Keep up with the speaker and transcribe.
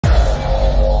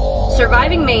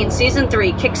Surviving Maine Season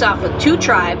 3 kicks off with 2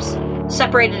 tribes,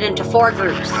 separated into 4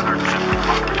 groups. Yeah,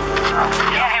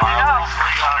 here we go.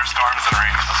 Thunderstorms and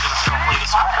rain. Hopefully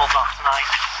this one pulls off tonight.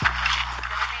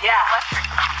 Yeah.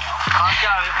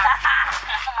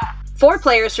 4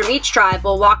 players from each tribe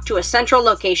will walk to a central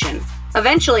location.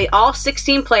 Eventually, all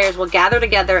 16 players will gather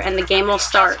together and the game will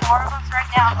start. There's 4 of us right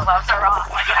now. Gloves are off.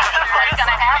 It's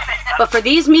gonna happen. But for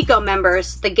these Miko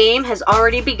members, the game has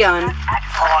already begun. Oh,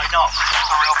 I know.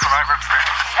 It's a real survivor experience.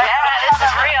 Yeah, this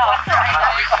is real.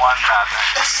 At least one bad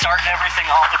thing. Just starting everything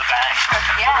off with a bang.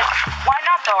 Yeah. Why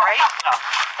not though, right? No.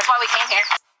 That's why we came here.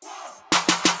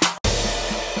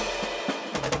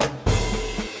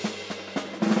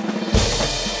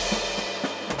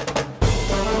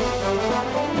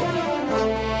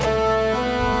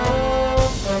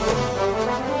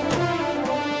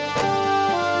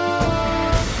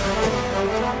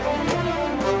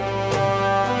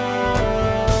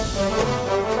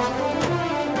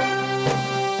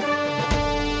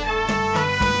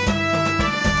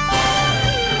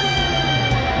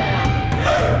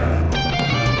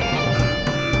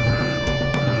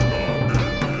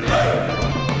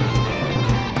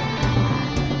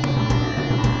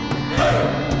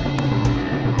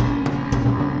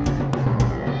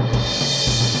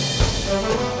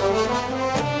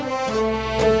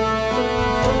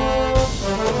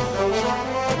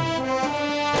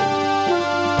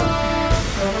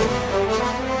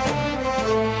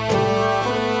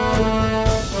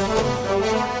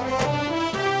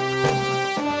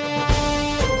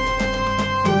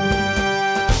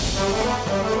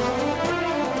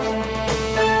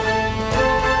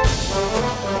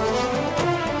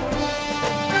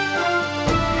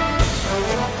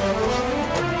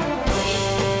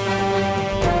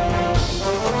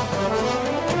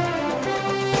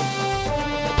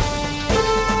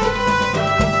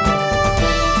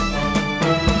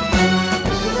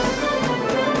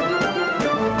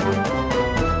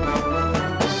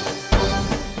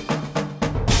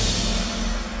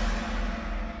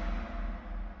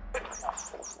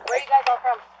 Where are you guys all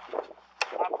from?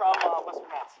 I'm from Western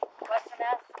Mass. Western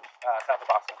Mass? South of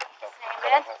Boston. So.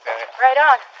 Same, man. Yeah. Right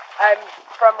on. I'm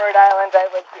from Rhode Island. I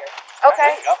live here. Okay.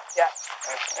 There you go. Yeah.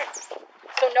 Nice.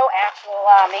 So no actual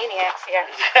maniacs here.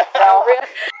 No, really.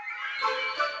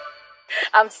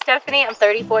 I'm Stephanie. I'm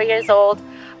 34 years old.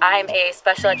 I'm a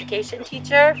special education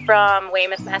teacher from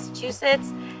Weymouth,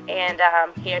 Massachusetts, and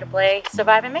I'm here to play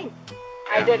Surviving Maine.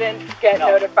 I didn't get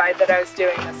notified that I was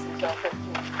doing this until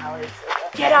 15 hours ago.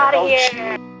 Get out of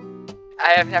here!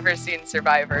 I have never seen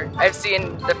Survivor. I've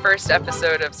seen the first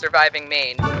episode of Surviving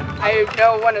Maine. I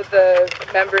know one of the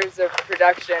members of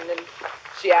production, and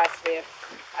she asked me if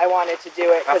I wanted to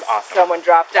do it because awesome. someone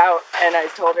dropped out, and I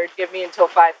told her to give me until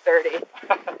 5:30.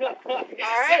 All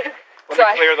right. Let So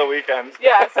me clear the weekends.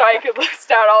 Yeah, so I could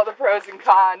list out all the pros and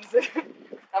cons.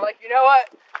 I'm like, you know what?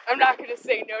 I'm not going to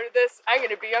say no to this. I'm going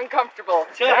to be uncomfortable.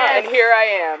 And here I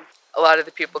am. A lot of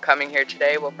the people coming here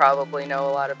today will probably know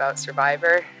a lot about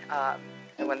Survivor.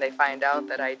 And when they find out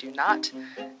that I do not,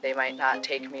 they might not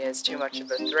take me as too much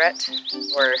of a threat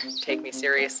or take me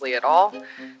seriously at all.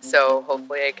 So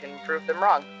hopefully I can prove them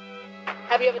wrong.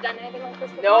 Have you ever done anything like this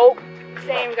before? Nope.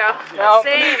 Same, girl. Nope.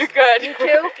 Same. Good. You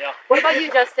too? Yeah. What about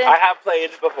you, Justin? I have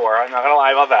played before. I'm not gonna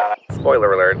lie about that.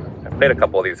 Spoiler alert, I've played a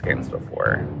couple of these games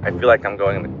before. I feel like I'm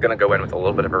gonna go in with a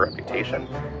little bit of a reputation.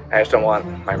 I just don't want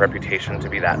my reputation to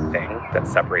be that thing that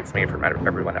separates me from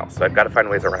everyone else. So I've got to find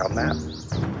ways around that.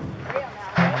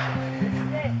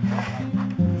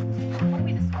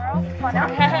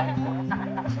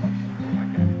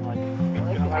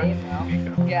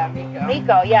 Yeah, Miko.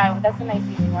 Miko, yeah, that's a nice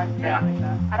easy one. Yeah.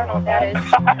 I don't know what that is.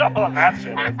 I don't know what that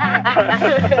shit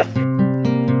is.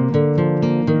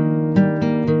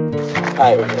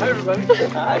 Hi everybody.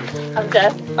 Hi. I'm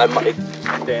Jess. I'm Mike.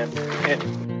 I'm Dan.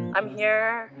 I'm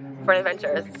here for an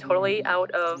adventure. It's totally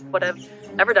out of what I've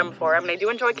ever done before. I mean, I do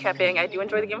enjoy camping, I do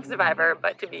enjoy the game of Survivor,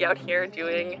 but to be out here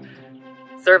doing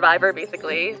Survivor,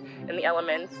 basically, in the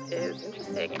elements is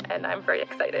interesting, and I'm very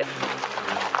excited.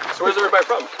 So where's everybody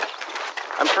from?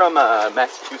 I'm from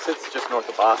Massachusetts, just north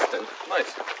of Boston.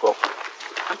 Nice. Cool.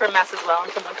 I'm from Mass as well. I'm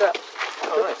from Winthrop.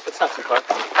 Oh, nice. That's not too far.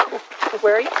 Cool.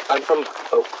 Where are you? I'm from,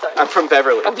 Sorry. I'm from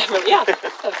Beverly. I'm Beverly, yeah.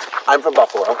 I'm from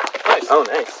Buffalo. Nice. Oh,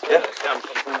 nice. Yeah. I'm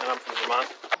from Vermont.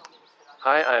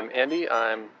 Hi, I'm Andy.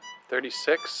 I'm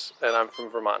 36 and I'm from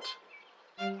Vermont.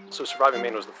 So Surviving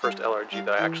Maine was the first LRG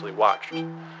that I actually watched,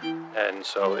 and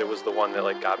so it was the one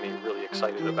that got me really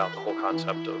excited about the whole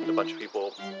concept of a bunch of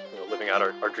people living out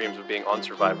our dreams of being on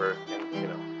Survivor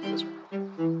in this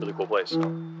really cool place. So.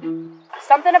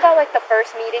 something about like the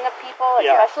first meeting of people,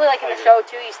 especially like in the show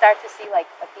too, you start to see like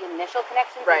the initial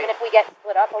connections. Even if we get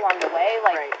split up along the way,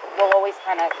 like we'll always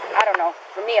kind of, I don't know,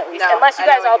 for me at least, unless you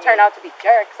guys all turn out to be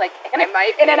jerks, like in an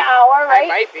hour, right?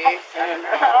 I might be. I don't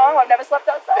know. Oh, I've never slept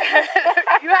outside.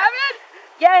 You haven't?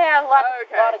 Yeah, a lot of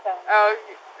times. Oh,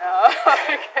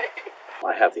 okay.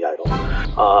 I have the idol.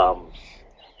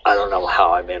 I don't know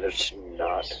how I managed to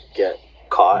not get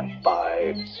caught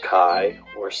by Kai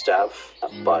or Steph,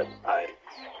 but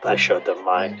I showed them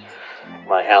my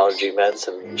allergy meds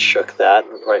and shook that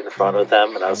right in front of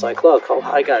them, and I was like, look, oh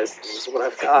hi guys, this is what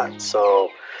I've got,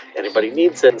 so anybody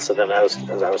needs it. So then as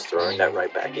I was throwing that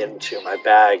right back into my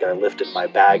bag, I lifted my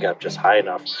bag up just high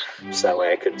enough so that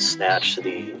way I could snatch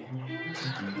the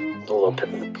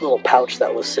little pouch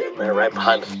that was sitting there right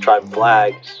behind the tribe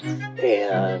flag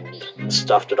and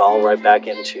stuffed it all right back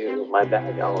into my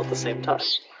bag all at the same time.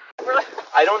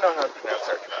 I don't know how to pronounce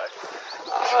our tribe.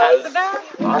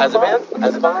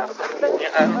 Azeban?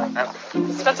 Yeah,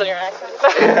 Depends on your accent.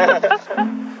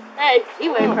 Hey,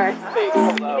 you went first.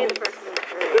 You made the first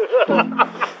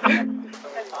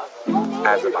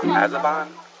Azeban.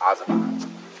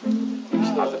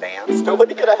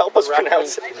 Nobody could help us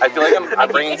pronounce it. I feel like I'm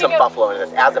bringing some buffalo into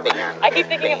this. Azeban. I keep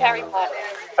thinking of Harry Potter.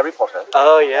 Harry Potter.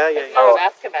 Oh, yeah. Oh,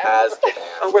 Azkaban.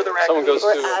 Oh, where the raccoon. Someone goes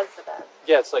Or to. Azeban.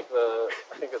 Yeah, it's like I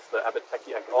think it's the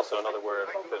Abiteki, also another word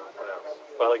I couldn't pronounce.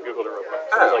 But I like Googled it real quick.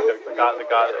 So it's like the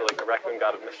god, like the raccoon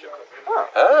god of mischief.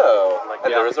 Oh. Like,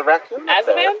 And there was a raccoon?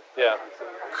 Azeban? Yeah.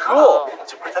 Cool.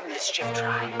 So we're the Mischief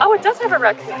Tribe. Oh, it does have a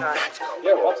raccoon on it.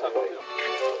 Yeah, well, that's not cool.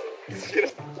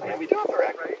 Yeah, we do have the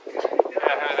raccoon.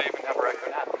 Yeah, they even have a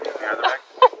raccoon hat. Yeah, the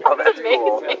raccoon. Oh, that's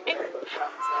cool. Amazing.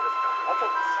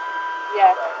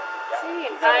 Yeah. See,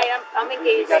 I'm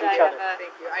engaged. I have a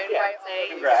Thank you. I invite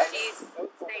Congrats. she's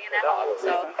staying at home,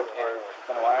 so. It's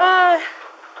been a while.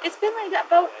 It's been like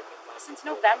about since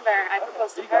November. I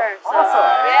proposed to her. So.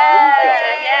 Awesome.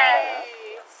 Yeah.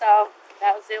 So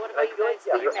that was it. What about you guys?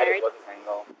 Are you married?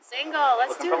 Single.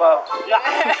 Let's do it. Hello.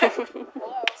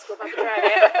 Hello. Let's go about the drive.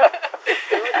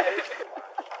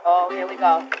 Oh, here we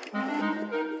go.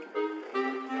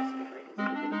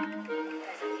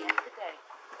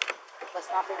 Let's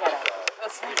not forget it.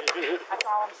 That's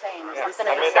all I'm saying. There's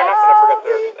something in the They're not going to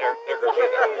forget their group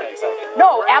either.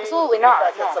 No, absolutely not.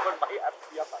 No.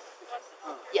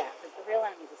 Yeah, because the real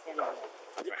enemies are standing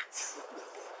there.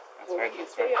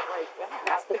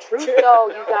 That's the truth, though,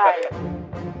 you guys.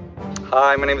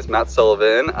 Hi, my name is Matt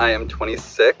Sullivan. I am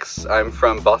 26. I'm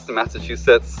from Boston,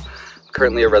 Massachusetts.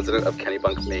 Currently a resident of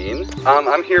Kennebunk, Maine.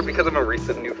 I'm here because I'm a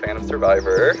recent new fan of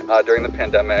Survivor. During the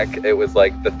pandemic, it was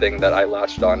like the thing that I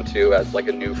latched onto as like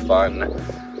a new fun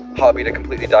hobby to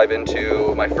completely dive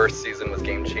into. My first season was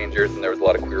Game Changers, and there was a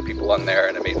lot of queer people on there,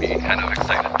 and it made me kind of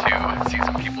excited to see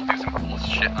some people do some cool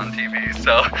shit on TV.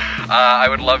 So I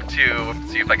would love to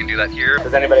see if I can do that here.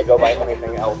 Does anybody go by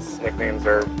anything else, nicknames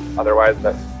or otherwise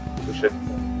that we should,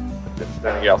 does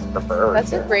anybody else prefer?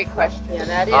 That's a great question. Yeah,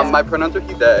 that is. My pronouns are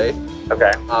he, they.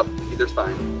 Okay. Either's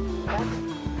fine.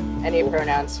 Any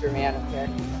pronouns for me, I don't care.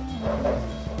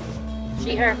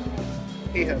 She, her.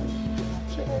 He, him.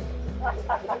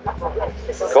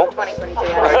 This is Cool. 2022.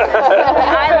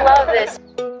 I love this.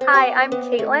 Hi, I'm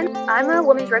Caitlin. I'm a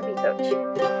women's rugby coach.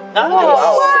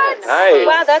 Oh, what? Nice.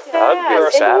 Wow, that's fast. You're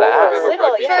a badass.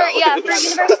 Little, yeah. For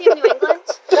University of New England.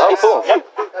 Oh, cool.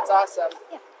 That's awesome.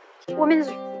 Women's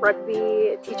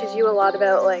rugby teaches you a lot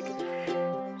about like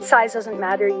size doesn't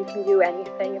matter. You can do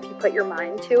anything if you put your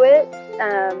mind to it,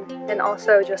 and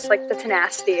also just like the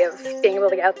tenacity of being able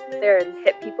to get out there and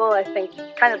hit people. I think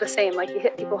kind of the same. Like you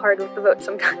hit people hard with the vote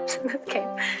sometimes in this game.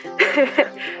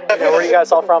 Where are you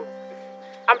guys all from?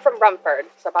 I'm from Rumford,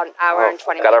 so about an hour and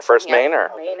 20 minutes. Got our first from here. Mainer.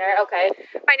 Mainer, okay.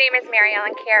 My name is Mary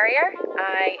Ellen Carrier.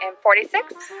 I am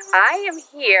 46. I am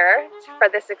here for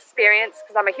this experience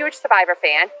because I'm a huge Survivor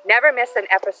fan. Never missed an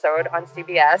episode on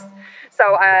CBS.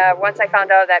 So once I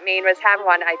found out that Maine was having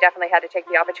one, I definitely had to take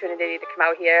the opportunity to come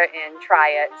out here and try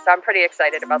it. So I'm pretty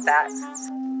excited about that.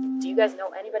 Do you guys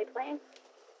know anybody playing?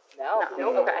 No.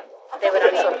 Okay. They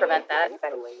would also prevent that.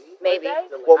 Maybe.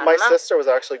 Well, my sister was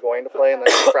actually going to play, and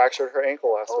then she fractured her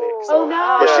ankle last week. So. Oh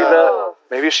no!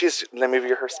 Was she maybe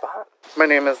her spot. My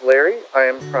name is Larry. I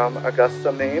am from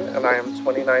Augusta, Maine, and I am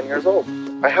 29 years old.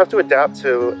 I have to adapt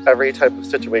to every type of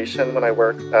situation when I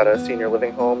work at a senior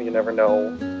living home. You never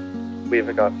know.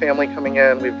 We've got family coming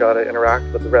in. We've got to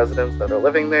interact with the residents that are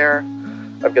living there.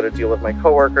 I've got to deal with my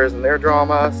coworkers and their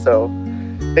drama. So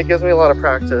it gives me a lot of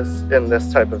practice in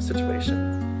this type of situation.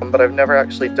 But I've never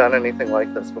actually done anything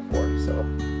like this before, so.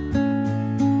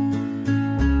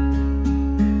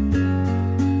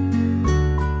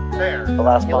 The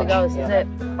last Here we punch. go. This is it.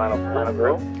 Final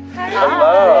girl.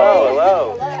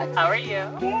 Hello. How are you?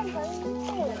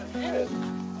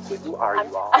 So who are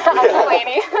you all?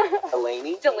 Delaney.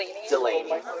 Delaney?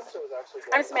 Delaney.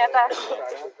 I'm Samantha.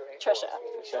 Trisha.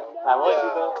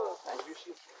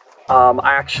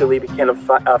 I actually became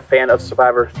a fan of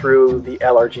Survivor through the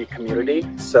LRG community,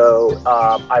 so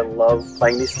I love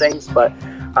playing these things, but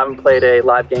I haven't played a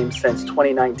live game since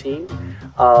 2019.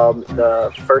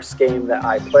 The first game that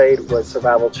I played was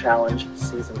Survival Challenge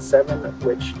Season 7,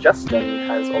 which Justin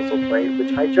has also played,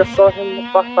 which I just saw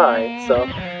him walk by, so...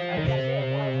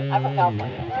 I'm from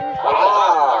California.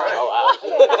 Wow.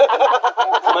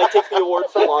 You might take the award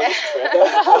for longest trip.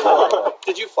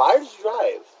 Did you fly or did you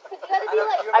drive?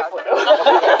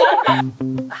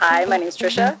 Hi, my name is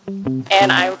Trisha,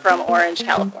 and I'm from Orange,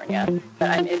 California.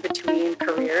 I'm in between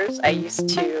careers. I used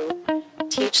to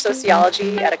teach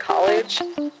sociology at a college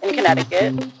in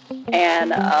Connecticut,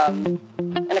 and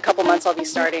in a couple months I'll be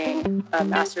starting a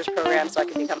master's program so I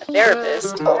can become a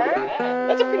therapist. But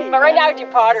right now I do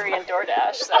pottery and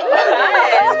DoorDash. So.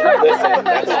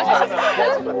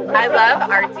 I love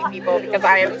artsy people because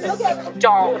I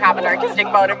don't have an artistic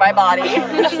bone in my body.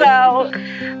 So,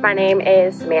 my name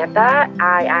is Samantha.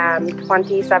 I am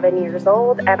 27 years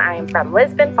old and I am from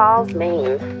Lisbon Falls,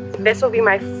 Maine. This will be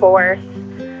my 4th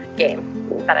game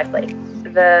that I've played.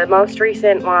 The most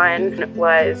recent one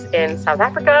was in South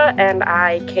Africa and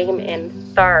I came in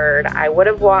 3rd. I would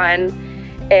have won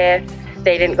if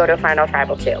they didn't go to Final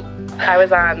Tribal 2. I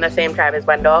was on the same tribe as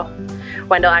Wendell.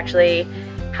 Wendell actually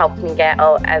helped me get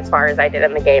as far as I did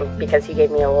in the game because he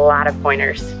gave me a lot of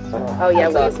pointers. Oh yeah,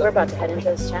 we're about to head into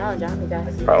this challenge, aren't we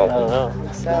guys? Probably. I don't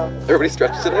know. So, Everybody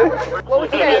stretched today? what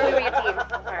would you guys do with your team?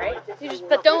 All right.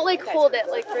 But don't like hold it,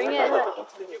 like bring it.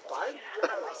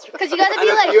 Because you gotta I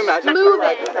know, can you imagine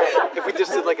moving. if we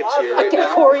just did like a cheer right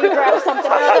now? Choreograph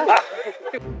something out.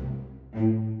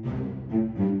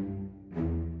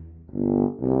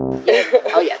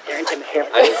 Oh yeah, they're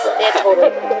intimidating. They're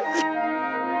totally.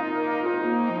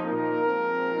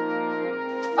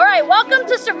 All right, welcome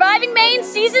to Surviving Maine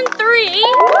Season 3.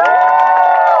 All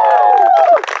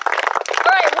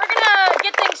right, we're gonna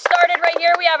get things started right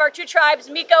here. We have our 2 tribes,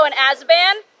 Miko and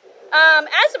Azeban.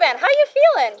 Azeban, how you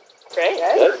feeling? Great.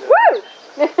 Woo!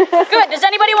 Good. Does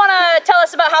anybody want to tell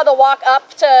us about how the walk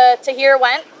up to here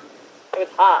went? It was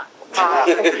hot.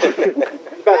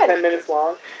 About 10 minutes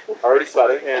long. Already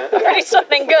sweating. Yeah. Already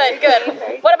sweating. Good,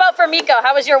 good. What about for Miko?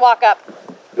 How was your walk up?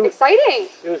 Exciting.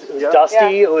 It was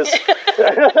dusty. It was. It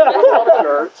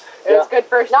was good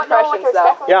first impressions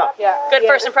though. Yeah. Good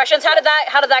first impressions. How did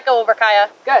that go over, Kaya?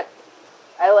 Good.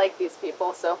 I like these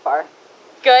people so far.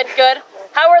 Good, good.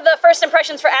 How were the first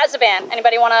impressions for Azeban?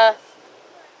 Anybody want to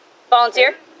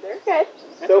volunteer? They're good.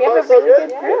 So far, so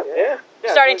good. Yeah.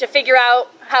 Starting to figure out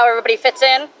how everybody fits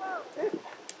in.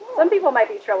 Some people might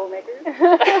be troublemakers.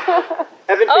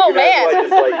 Haven't Oh, figured out who I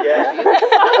dislike yet.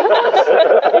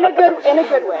 in a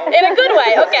good way. In a good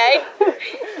way, okay.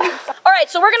 All right,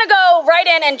 so we're gonna go right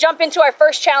in and jump into our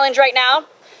first challenge right now.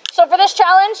 So for this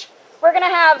challenge, we're gonna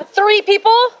have 3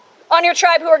 people on your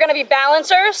tribe who are gonna be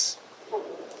balancers,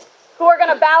 who are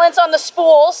gonna balance on the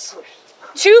spools,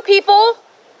 2 people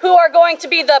who are going to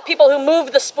be the people who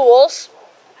move the spools,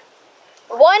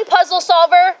 1 puzzle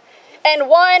solver, and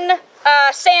 1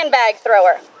 sandbag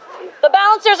thrower. The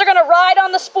balancers are gonna ride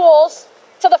on the spools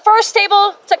to the first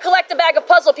table to collect a bag of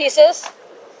puzzle pieces,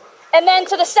 and then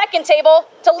to the second table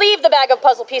to leave the bag of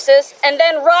puzzle pieces, and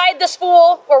then ride the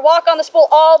spool or walk on the spool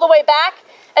all the way back,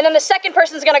 and then the second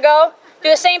person's gonna go do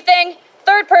the same thing,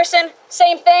 3rd person,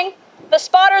 same thing. The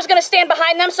spotter is gonna stand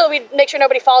behind them so we make sure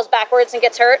nobody falls backwards and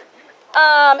gets hurt.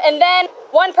 And then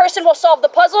 1 person will solve the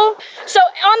puzzle. So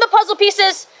on the puzzle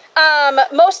pieces,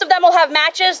 most of them will have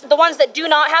matches. The ones that do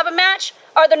not have a match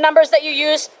are the numbers that you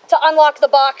use to unlock the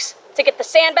box to get the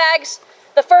sandbags.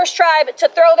 The first tribe to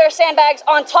throw their sandbags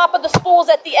on top of the spools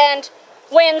at the end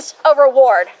wins a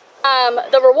reward.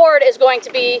 The reward is going to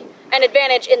be an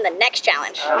advantage in the next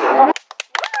challenge.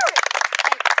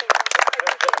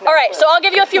 All right, so I'll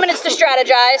give you a few minutes to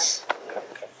strategize.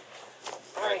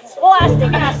 We'll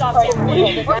ask off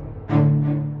camera.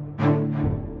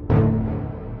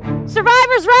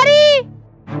 Survivors ready?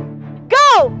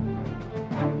 Go!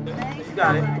 You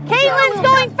got it. Caitlin's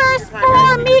going first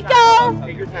for Miko.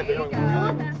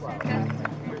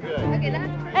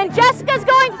 And Jessica's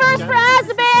going first for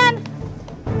Azeban.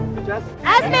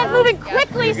 Azeban's moving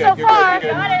quickly so far.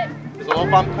 Got it. There's a little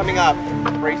bump coming up.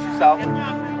 Brace yourself.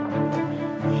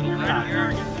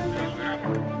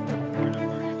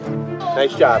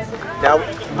 Nice job. Now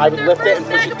I would lift it and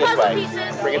push it this way.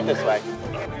 Bring it this way.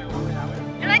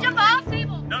 Can I jump off? No,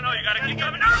 you gotta keep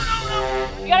coming. No.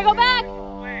 You gotta go back.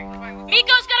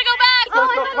 Miko's gotta go back.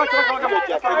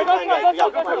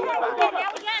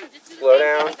 Slow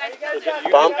down.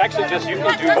 Bump. Actually, Jess, you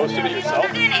can do most of it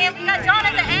yourself. We got John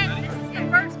at the end. This is the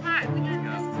first part.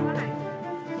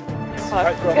 This is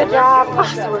fine. Good job.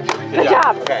 Good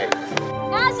job. Okay.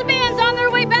 Azeban's on their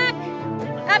way back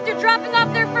after dropping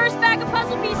off their first bag of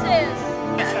puzzle pieces.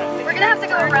 We're gonna have to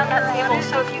go around that table,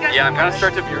 so if you guys... Yeah, I'm gonna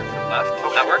start to your left.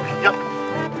 Will that work? Yep.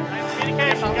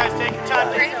 Communication, guys, take your time.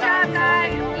 Great job,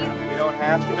 guys. We don't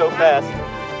have to go fast.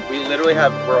 We literally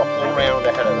we're a whole round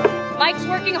ahead of them. Mike's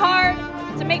working hard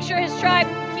to make sure his tribe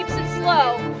keeps it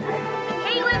slow. And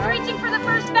Kaylin's reaching for the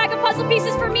first bag of puzzle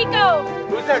pieces for Miko.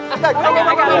 Who's next? Who's next?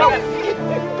 I got it.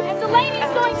 And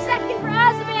Delaney's going second for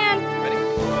Azeban.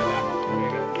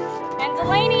 And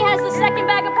Delaney has the second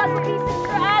bag of puzzle pieces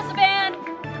for Azeban.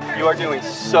 You are doing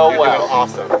so well.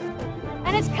 Awesome.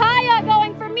 And it's Kaya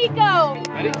going for Miko.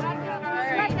 Ready?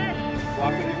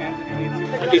 Walk with your hands if you need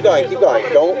to. Keep going, keep going.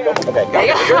 Don't. Okay.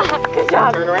 Good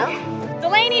job. Turn around.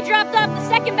 Delaney dropped off the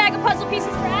second bag of puzzle pieces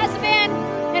for Azeban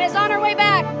and is on her way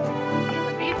back.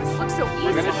 This looks so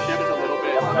We're easy. gonna shift a little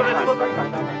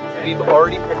bit. We've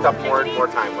already picked up more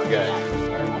time. We're good.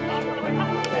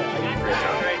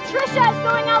 Trisha's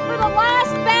going out for the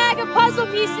last bag of puzzle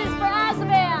pieces for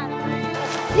Azeban.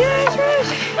 Yay,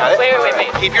 Trish. Got it?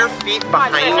 Wait. Keep your feet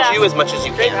behind you as much as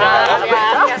you can.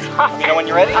 You know when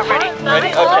you're ready? I'm ready.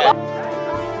 Ready? Okay.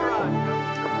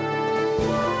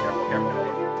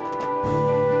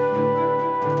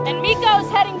 And Miko's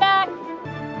heading back.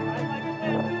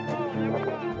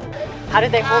 How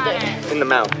did they hold it? In the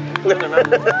mouth.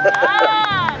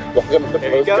 Ah. Welcome to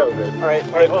post-COVID. All right.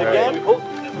 Again.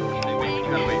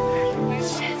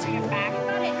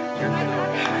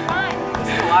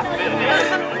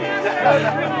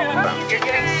 You're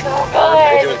doing so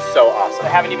You're doing so awesome. I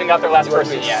haven't even got their last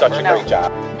person Doing yet. such a great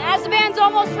job. Azeban's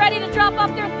almost ready to drop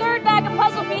off their third bag of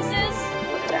puzzle pieces.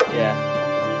 Yeah.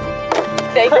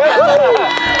 Thank you.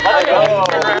 Let's go.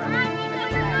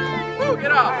 Woo,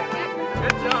 get off.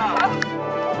 Good job.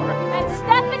 And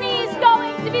Stephanie's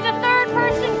going to be the third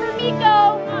person for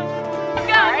Miko.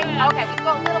 Alright, okay, we can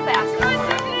go a little faster.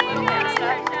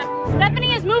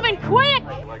 Stephanie is moving quick.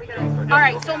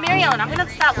 Alright, so Mary Ellen, I'm gonna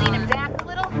start leaning back a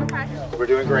little. We're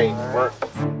doing great.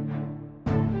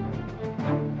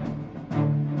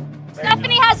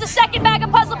 Stephanie has the second bag of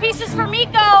puzzle pieces for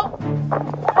Miko,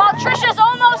 while Trisha's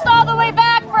almost all the way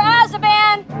back for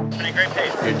Azeban. Pretty great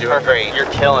pace. You're doing great.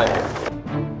 You're killing it.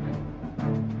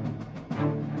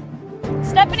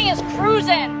 Stephanie is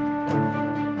cruising.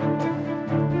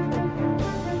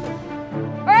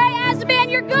 All right, Azeban,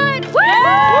 you're good. Woo!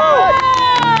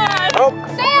 Oh.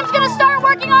 Sam's gonna start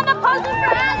working on the puzzle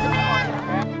for Azeban.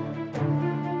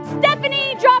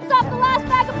 Stephanie drops off the last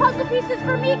bag of puzzle pieces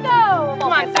for Miko.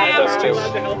 Come on, Sam. Those two.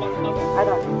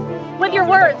 With your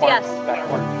words, yes.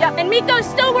 Yep, and Miko's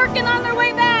still working on their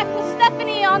way back with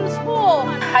Stephanie on the spool.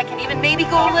 I can even maybe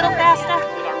go a little faster.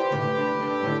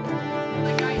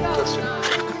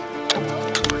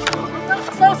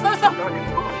 Slow.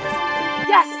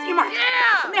 Yes, Seymour.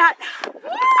 Yeah. Matt.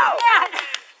 Matt.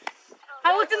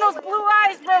 I looked in those blue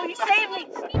eyes, bro. You saved me.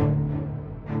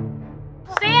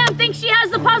 Sam thinks she has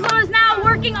the puzzle and is now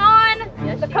working on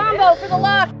the combo for the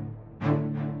lock.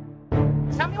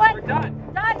 Tell me what? Done.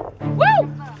 Woo!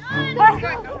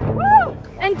 Woo!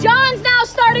 And John's now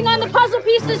starting on the puzzle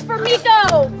pieces for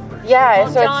Miko. Yeah,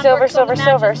 Well, so John it's silver, works on silver, the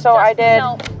silver. matches So I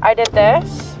himself. did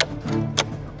this,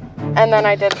 and then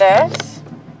I did this,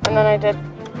 and then I did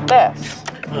this.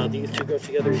 These two go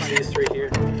together as these three here.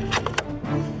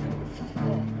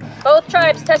 Both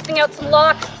tribes testing out some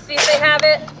locks to see if they have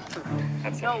it.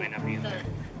 That's not might not be in there.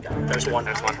 There's one.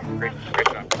 Great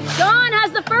job. John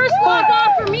has the first lock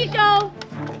off for Miko.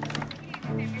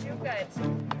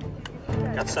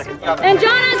 Got second. And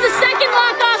John has the second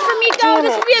lock off for Miko.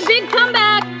 This will be a big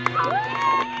comeback.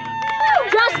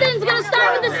 Justin's gonna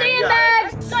start with the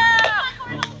sandbags.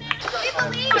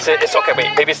 It's okay,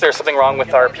 wait, maybe there's something wrong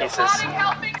with our pieces.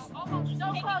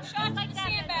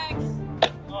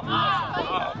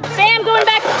 Sam going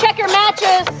back to check your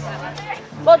matches.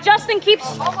 While Justin keeps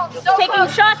taking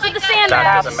shots with the sandbags.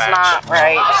 That doesn't match. Not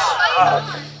right.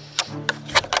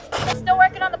 Still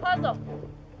working on the puzzle.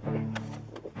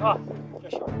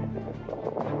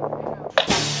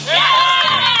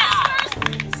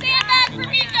 Sandbag for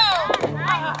Miko.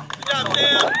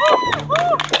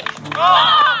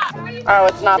 Oh,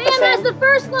 it's not the Sam has same. the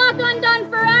first lock undone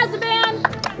for Azeban.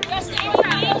 Justin,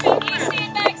 these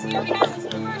sandbags here. We have this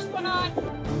first one on.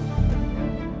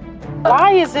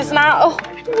 Why is this not? Oh.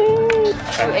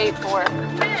 284.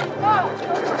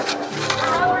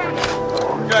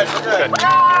 good, we're good.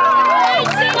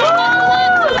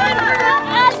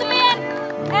 Azeban,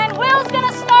 and Will's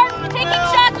gonna start taking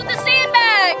shots with the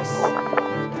sandbags.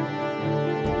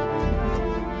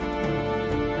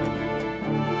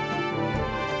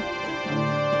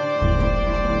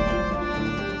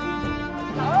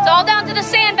 It's all down to the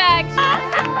sandbags.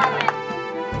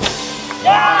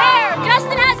 There,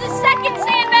 Justin has his second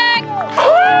sandbag.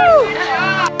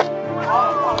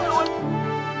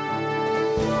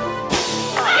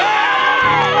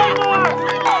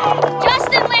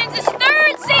 Justin lands his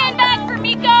third sandbag for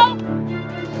Miko.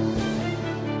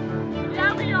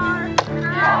 Yeah, we are.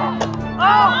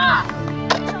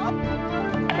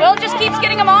 Will just keeps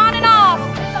getting him on and off.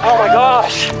 Oh my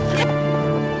gosh.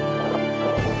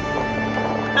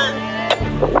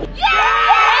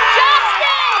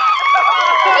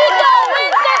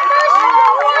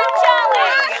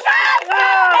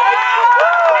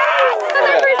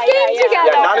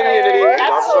 Not immunity,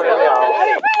 not for anything else.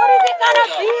 What is it gonna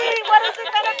be? What is it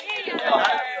gonna be?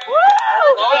 Woo!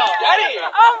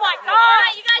 Oh my God!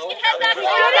 You guys can head back to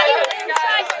your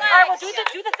Alright, well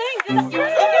do the thing.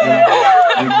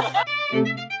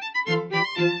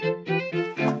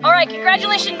 Alright,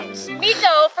 congratulations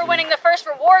Miko for winning the first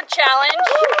reward challenge.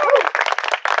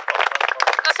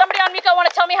 Somebody on Miko want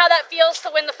to tell me how that feels to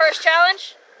win the first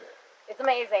challenge? It's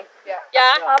amazing. Yeah?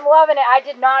 I'm loving it. I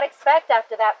did not expect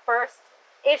after that first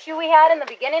issue we had in the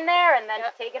beginning there, and then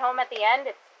to take it home at the end,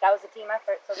 that was a team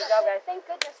effort. So good job, guys. Thank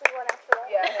goodness we went after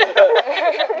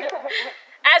that.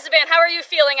 Azeban, how are you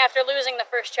feeling after losing the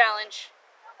first challenge?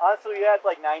 Honestly, we had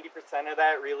like 90% of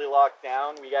that really locked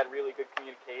down. We had really good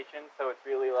communication, so it's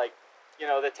really like, you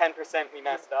know, the 10% we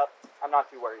messed up, I'm not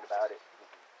too worried about it.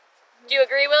 Do you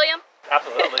agree, William?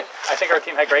 Absolutely. I think our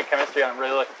team had great chemistry, and I'm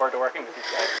really looking forward to working with these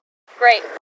guys. Great.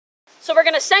 So we're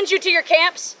going to send you to your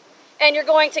camps, and you're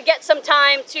going to get some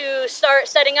time to start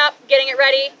setting up, getting it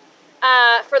ready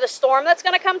for the storm that's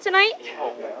going to come tonight.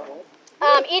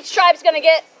 Each tribe's going to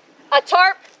get a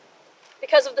tarp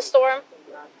because of the storm,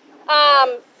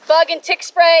 bug and tick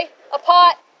spray, a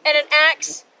pot, and an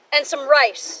axe, and some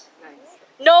rice.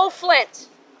 No flint.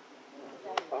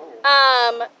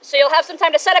 So you'll have some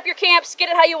time to set up your camps, get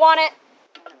it how you want it.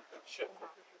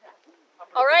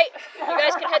 All right, you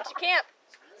guys can head to camp.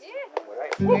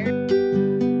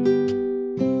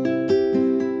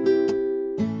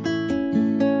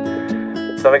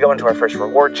 So then we go into our first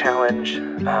reward challenge.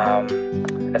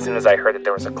 As soon as I heard that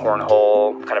there was a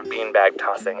cornhole, kind of beanbag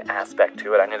tossing aspect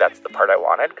to it, I knew that's the part I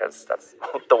wanted, because that's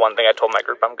the one thing I told my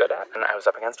group I'm good at. And I was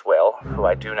up against Will, who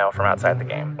I do know from outside the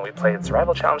game. We played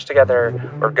Survival Challenge together.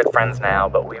 We're good friends now,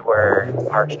 but we were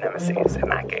arch nemesis in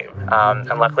that game.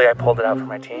 And luckily I pulled it out for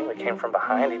my team. We came from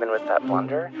behind, even with that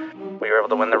blunder. We were able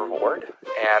to win the reward,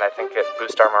 and I think it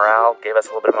boosted our morale, gave us a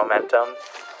little bit of momentum.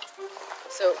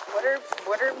 So what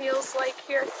are meals like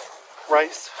here?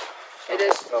 Rice. It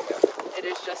is. Oh man. It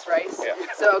is just rice. Yeah.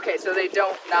 So okay, so they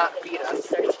don't not feed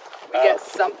us. We get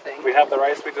something. We have the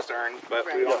rice we just earned, but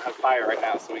we don't have fire right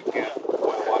now, so we can't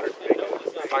boil water to make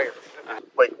it. Fire.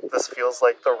 Like, this feels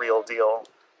like the real deal,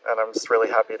 and I'm just really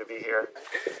happy to be here.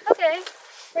 Okay.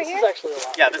 Right here? This is actually a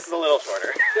lot. Yeah, this is a little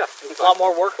shorter. Yeah, it's a lot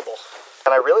more workable.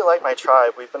 And I really like my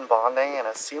tribe. We've been bonding, and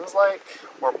it seems like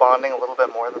we're bonding a little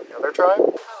bit more than the other tribe.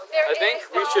 I think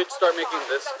we should start making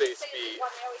this space be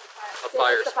a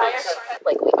fire space.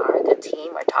 Like, we are a good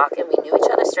team. We're talking. We knew each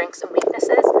other's strengths and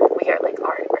weaknesses. We are, like,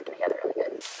 already working together really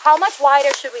good. How much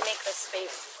wider should we make this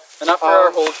space? Enough for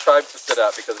our whole tribe to sit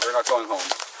at, because we're not going home.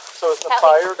 So is the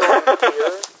fire going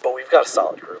here? But we've got a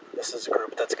solid group. This is a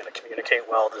group that's going to communicate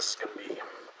well. This is going to be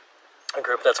a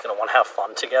group that's going to want to have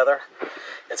fun together.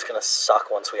 It's going to suck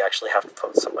once we actually have to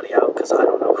vote somebody out, because I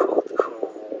don't know who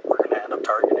we're going to end up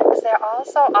targeting. They're all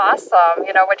so awesome.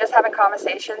 You know, we're just having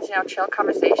conversations, you know, chill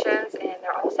conversations, and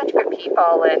they're all such good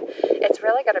people, and it's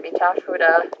really going to be tough who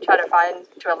to try to find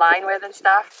to align with and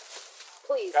stuff.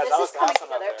 Please, Guys, this that is was coming awesome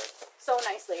together out there. so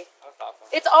nicely. That was awesome.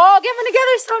 It's all coming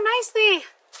together so nicely.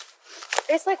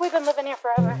 It's like we've been living here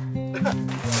forever.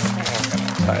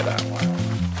 Tie that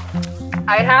one.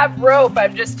 I have rope.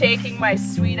 I'm just taking my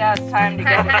sweet ass time to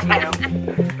get it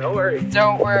to you. No worries.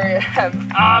 Don't worry.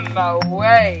 I'm on my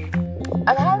way.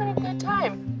 I'm having a good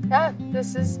time. Yeah,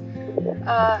 this is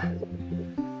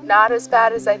not as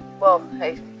bad as I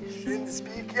shouldn't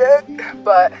speak yet,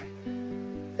 but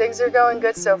things are going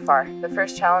good so far. The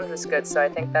first challenge was good, so I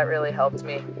think that really helped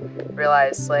me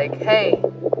realize, like, hey,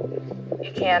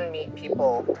 you can meet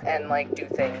people and, like, do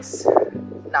things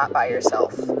not by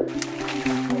yourself.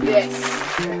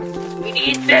 We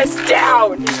need this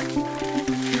down!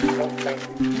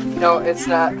 No, it's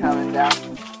not coming down.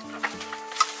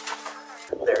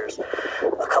 There's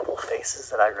a couple of faces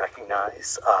that I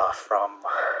recognize from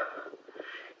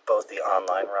both the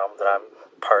online realm that I'm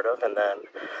part of and then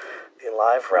the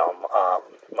live realm.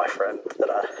 My friend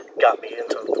that got me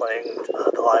into playing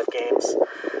the live games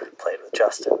played with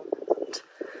Justin, and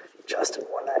Justin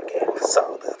won that game,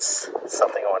 so that's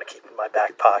something I want to keep in my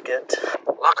back pocket.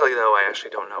 Luckily, though, I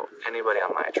actually don't know anybody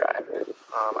on my tribe.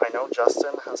 I know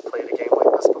Justin has played a game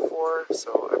like this before,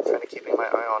 so I'm kind of keeping my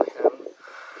eye on him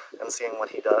and seeing what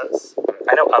he does.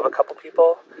 I know of a couple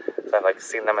people, so I've like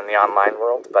seen them in the online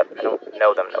world, but I don't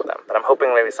know them. But I'm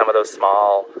hoping maybe some of those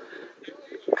small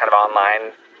kind of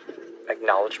online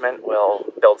acknowledgement will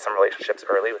build some relationships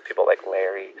early with people like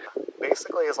Larry.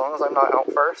 Basically, as long as I'm not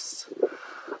out first,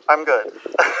 I'm good.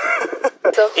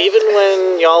 Even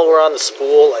when y'all were on the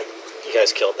spool, like, you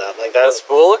guys killed that. Like that. The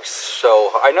spool looks so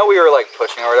hard. I know we were like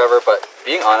pushing or whatever, but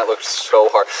being on it looked so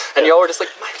hard. And y'all were just like,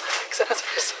 my legs. And I was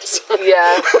like, so sorry.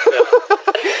 Yeah.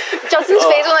 Justin's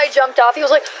face when I jumped off, he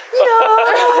was like, no.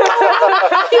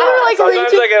 You were like,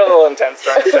 sometimes I get a little intense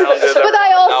trying to sound it. But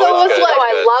I also was like,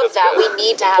 I love that. We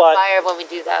need to have fire when we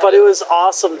do that. But it was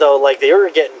awesome though. Like they were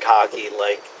getting cocky.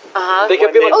 Like they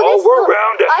could be like, oh, we're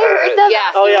round ahead. I heard them.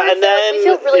 Yeah. Oh yeah, and then we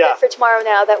feel really good for tomorrow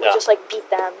now that we just like beat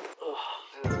them.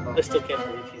 I still can't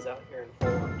believe he's out here in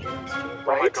full on jeans. Oh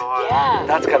my god. Yeah.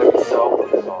 That's gotta be so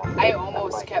brutal. I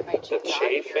almost kept my jeans on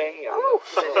here. Chafing. Oh,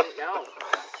 no.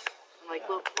 I'm like,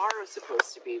 well, tomorrow's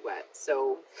supposed to be wet,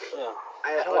 so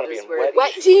I don't want to be in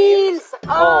Wet jeans.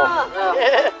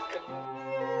 Oh.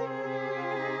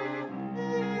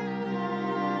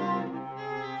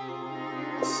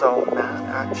 So Matt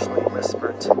actually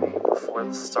whispered to me before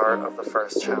the start of the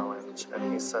first challenge,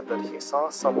 and he said that he saw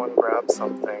someone grab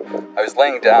something. I was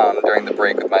laying down during the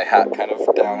break with my hat kind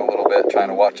of down a little bit, trying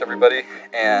to watch everybody,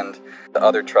 and the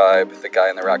other tribe, the guy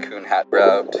in the raccoon hat,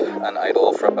 grabbed an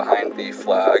idol from behind the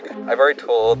flag. I've already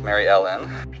told Mary Ellen.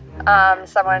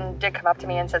 Someone did come up to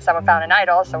me and said someone found an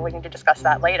idol, so we need to discuss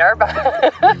that later. But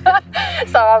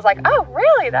so I was like, oh,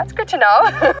 really? That's good to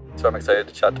know. So I'm excited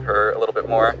to chat to her a little bit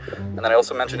more. And then I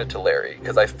also mentioned it to Larry,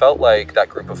 because I felt like that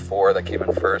group of 4 that came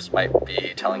in first might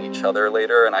be telling each other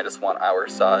later, and I just want our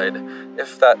side,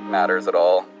 if that matters at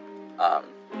all,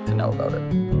 to know about it.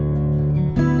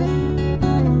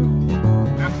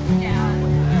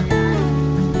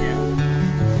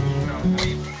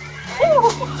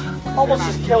 Almost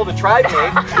just killed a tribe mate.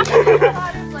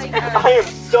 I am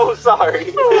so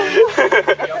sorry.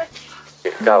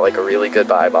 Got like a really good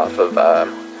vibe off of,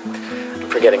 I'm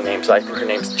forgetting names, I think her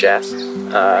name's Jess.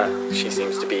 She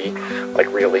seems to be like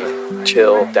really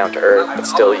chill, down to earth, but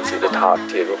still easy to talk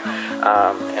to.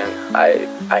 And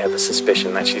I have a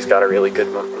suspicion that she's got a really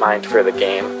good mind for the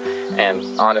game.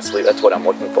 And honestly, that's what I'm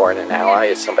looking for in an ally,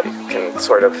 is somebody who can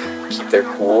sort of keep their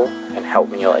cool and help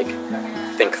me like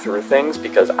think through things,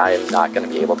 because I am not going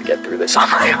to be able to get through this on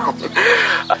my own.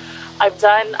 I've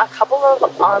done a couple of,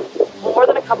 more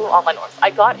than a couple of online ones.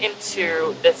 I got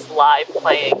into this live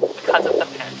playing because of the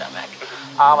pandemic.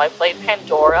 I played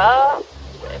Pandora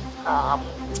with a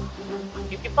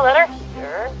few people that are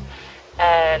here,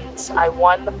 and I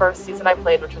won the first season I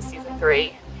played, which was season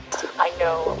 3. I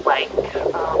know Mike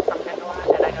from Pandora,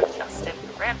 and I know Justin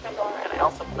who ran Pandora, and I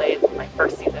also played my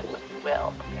first season with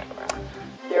Will from Pandora.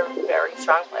 They're very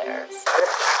strong players.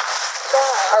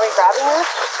 Are we grabbing this?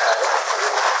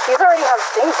 These already have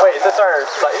things. Wait, is this our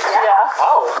site? Yeah.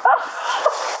 Oh.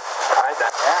 Alright then.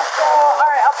 Yeah. So,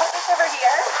 alright, I'll put this over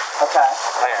here. Okay.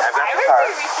 I've got the card.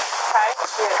 We should try to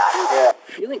do that. Yeah.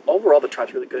 Feeling overall the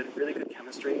tribe's really good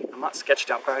chemistry. I'm not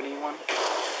sketched out by anyone.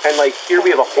 And like here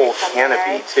we have a whole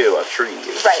canopy too of trees.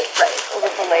 Right. With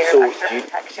a layer of extra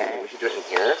protection. We should do it in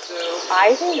here?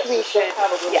 I think we should,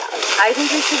 yeah. I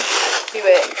think we should do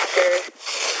it here.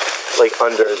 Like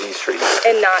under these trees.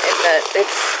 And not in the,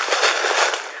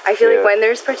 I feel like when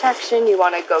there's protection, you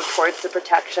want to go towards the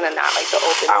protection and not like the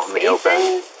open out in the open.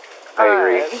 spaces. I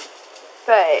agree.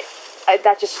 But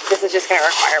this is just going to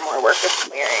require more work with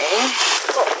clearing.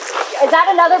 Is that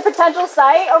another potential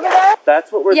site over there?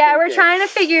 That's what we're thinking. We're trying to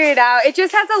figure it out. It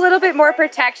just has a little bit more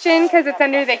protection because it's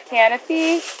under the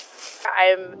canopy.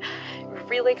 I'm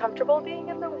really comfortable being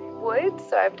in the woods,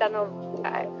 so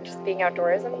just being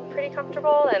outdoors, I'm pretty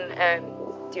comfortable, and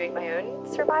doing my own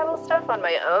survival stuff on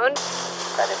my own.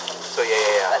 So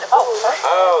yeah.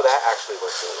 Oh, that actually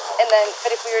works really well. And then,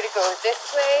 but if we were to go this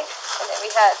way, and then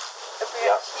we had a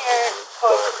branch here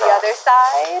going to the other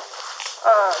side.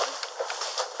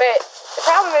 But the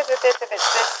problem is with this, if it's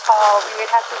this tall, we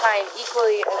would have to find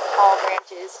equally as tall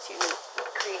branches to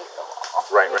create the wall.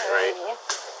 Right.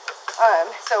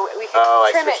 So we could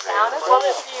trim it down as well.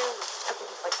 If you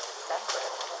just like extend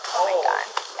it. Oh my god,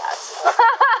 yes.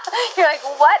 You're like,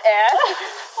 what if?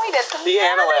 Wait, it's The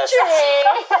analyst.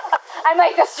 I'm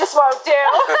like, this just won't do.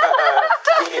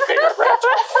 We need bigger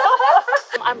branches.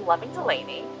 I'm loving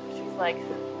Delaney. She's like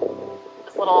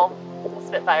this little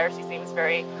spitfire. She seems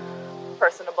very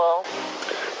personable.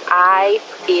 I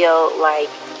feel like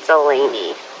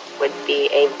Delaney would be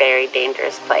a very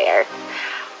dangerous player.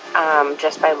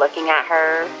 Just by looking at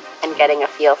her and getting a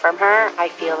feel from her, I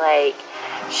feel like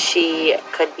she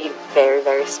could be very,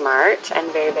 very smart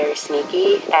and very, very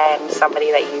sneaky, and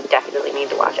somebody that you definitely need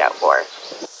to watch out for.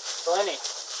 Delaney,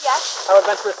 Yes? how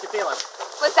adventurous you feeling?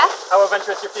 What's that? How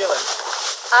adventurous you feeling?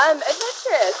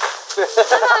 Adventurous. I'm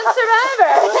on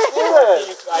Survivor. Let's do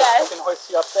it. I can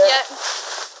hoist you up there. Yep.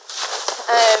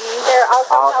 There, I'll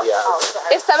come help. Yeah. Oh,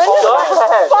 sorry. If someone Go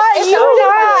ahead. if someone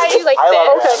does do like I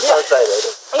love this, it. I'm so excited.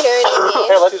 you know what I mean?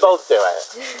 Here, let's both do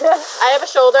it. I have a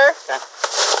shoulder. Okay.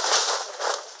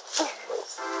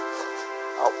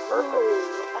 Oh,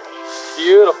 perfect.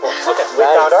 Beautiful. Okay, we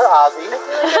found our Ozzy.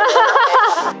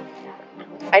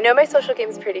 I know my social game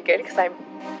is pretty good because I'm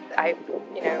a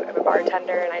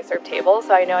bartender and I serve tables,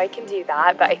 so I know I can do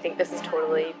that, but I think this is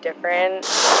totally different.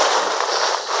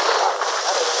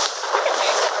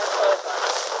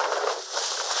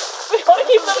 We want to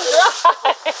keep them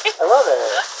dry. I love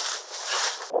it.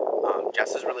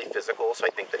 Jess is really physical, so I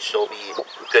think that she'll be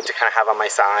good to kind of have on my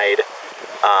side.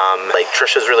 Like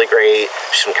Trisha's really great.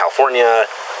 She's from California.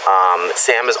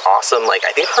 Sam is awesome. Like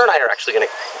I think her and I are actually going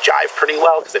to jive pretty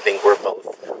well because I think we're both,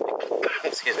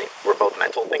 we're both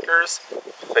mental thinkers.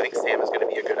 So I think Sam is going to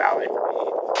be a good ally for me.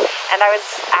 And I was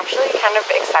actually kind of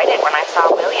excited when I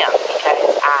saw William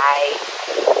because I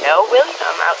know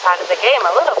William outside of the game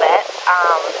a little bit.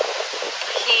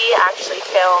 He actually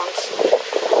filmed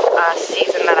a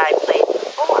season that I played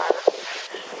before.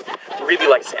 Really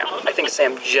like Sam. I think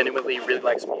Sam genuinely really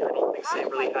likes me. I don't think Sam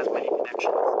really has many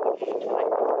connections in the game. Like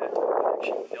that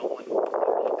connection no one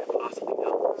could possibly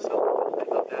know. So I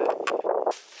love that.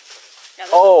 Yeah,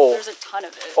 there's a ton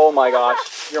of it. Oh my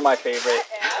gosh, you're my favorite.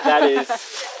 That is,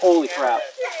 holy crap.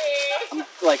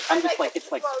 I'm just like,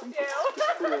 it's like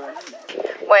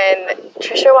When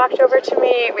Trisha walked over to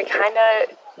me, we kind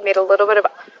of made a little bit of,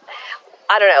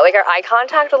 I don't know, like our eye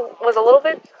contact was a little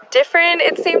bit different,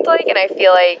 it seemed like, and I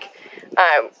feel like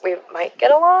we might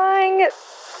get along.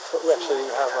 Actually,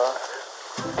 you have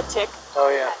a tick. Oh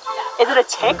yeah. Is it a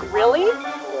tick? Really?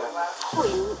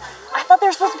 Holy! I thought they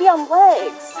were supposed to be on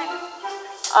legs.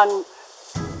 On.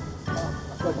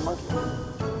 Like a monkey.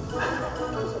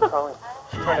 Probably.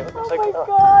 Oh my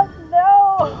God! No.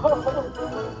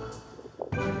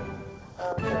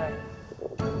 Okay.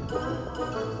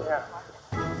 Yeah.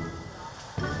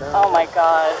 Oh my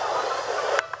God.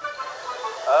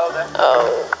 Oh, that's.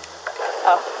 Oh.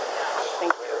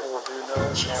 Thank you.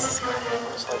 Jesus.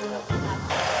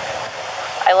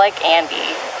 I like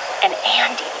Andy, and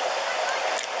Andy,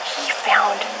 he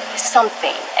found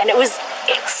something, and it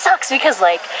sucks because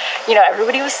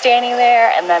everybody was standing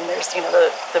there, and then there's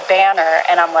the banner,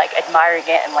 and I'm like admiring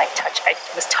it and I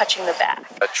was touching the back.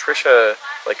 Trisha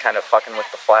kind of fucking with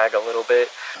the flag a little bit.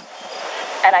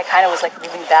 And I kind of was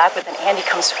moving back, but then Andy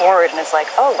comes forward and is like,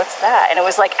 oh, what's that? And it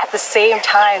was at the same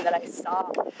time that I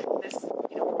saw this,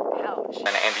 pouch.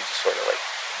 And Andy just sort of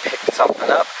picked something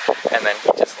up, and then he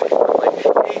just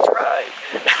hey, Tribe,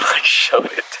 and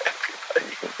showed it to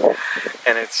everybody.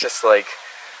 And it's just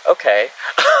okay.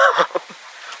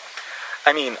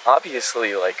 I mean,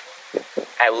 obviously,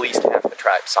 at least half the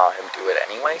tribe saw him do it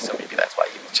anyway, so maybe that's why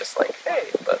he was just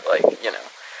hey, but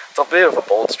it's a bit of a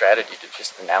bold strategy to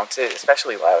just announce it,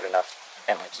 especially loud enough,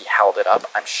 and he held it up.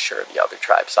 I'm sure the other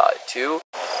tribe saw it too.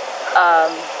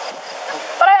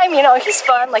 But he's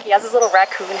fun. He has his little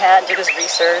raccoon hat and did his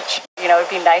research. It'd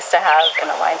be nice to have an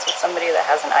alliance with somebody that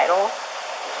has an idol.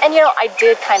 And I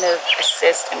did kind of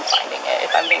assist in finding it,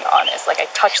 if I'm being honest.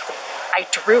 I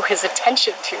drew his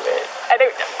attention to it.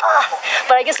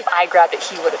 But I guess if I grabbed it,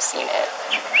 he would have seen it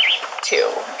too.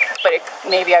 But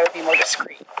maybe I would be more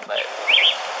discreet. But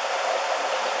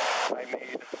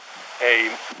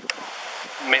I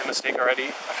made a mistake already.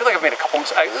 I feel like I've made a couple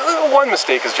mistakes. One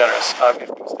mistake is generous. I've made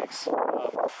a few mistakes.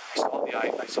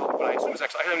 I saw what I assume is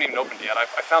actually, I haven't even opened it yet. I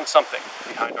found something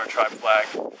behind our tribe flag.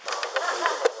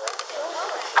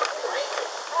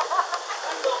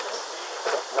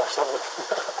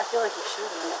 I feel like you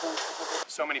should have.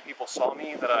 So many people saw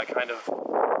me that I kind of,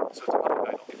 so it's a public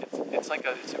idol. It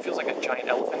feels like a giant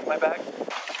elephant in my bag.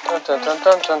 Dun, dun, dun,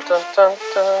 dun, dun, dun, dun,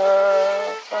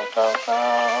 dun, dun,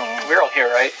 dun. We're all here,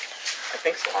 right? I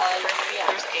think so. Yeah,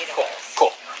 there's 8 of us.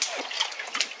 Cool.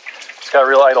 It's got a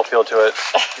real idol feel to it.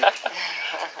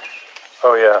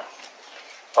 Oh yeah.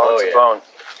 Oh, it's a bone.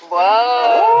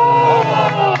 Whoa!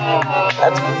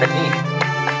 That's pretty neat.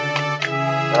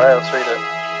 All right, let's read it.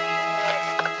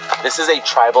 This is a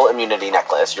tribal immunity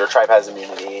necklace. Your tribe has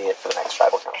immunity for the next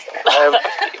tribal council. I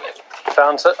have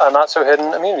found a not so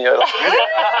hidden immunity item.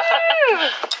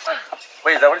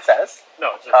 Wait, is that what it says?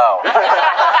 No. It's just... Oh.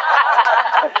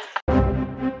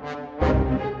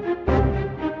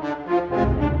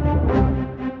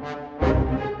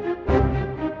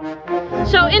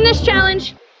 So in this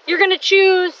challenge, you're gonna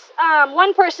choose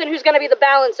one person who's gonna be the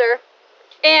balancer,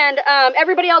 and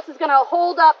everybody else is gonna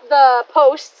hold up the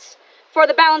posts for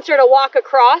the balancer to walk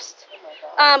across.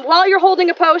 While you're holding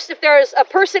a post, if there's a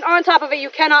person on top of it, you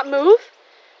cannot move.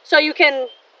 So you can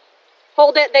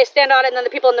hold it, they stand on it, and then the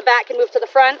people in the back can move to the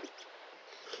front.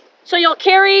 So you'll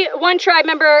carry one tribe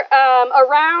member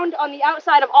around on the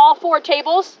outside of all 4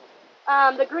 tables.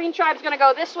 The green tribe's gonna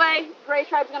go this way, gray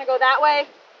tribe's gonna go that way.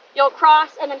 You'll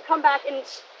cross and then come back and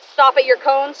stop at your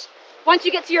cones. Once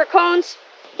you get to your cones,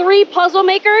 3 puzzle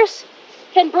makers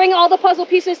can bring all the puzzle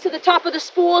pieces to the top of the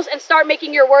spools and start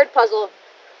making your word puzzle.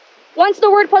 Once the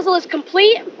word puzzle is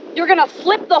complete, you're gonna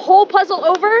flip the whole puzzle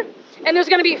over, and there's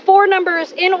gonna be 4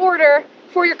 numbers in order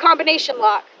for your combination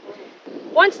lock.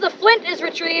 Once the flint is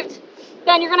retrieved,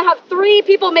 then you're gonna have 3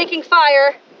 people making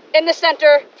fire in the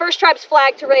center. First tribe's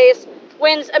flag to raise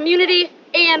wins immunity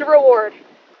and reward.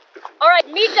 All right,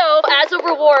 Miko, as a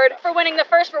reward for winning the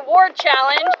first reward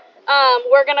challenge,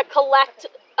 we're gonna collect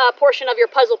a portion of your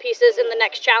puzzle pieces in the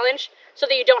next challenge so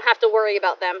that you don't have to worry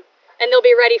about them. And they'll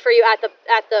be ready for you at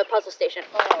the puzzle station.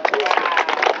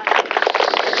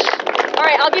 All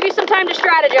right, I'll give you some time to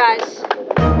strategize.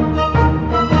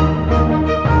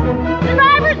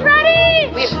 Survivors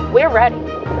ready? We're ready.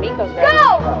 Miko's ready.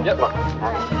 Go! Yep.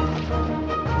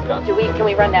 Can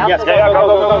we run now? Yes, go.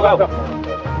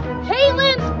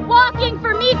 Caitlin's walking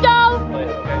for Miko,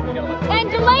 and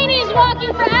Delaney's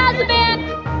walking for Azeban.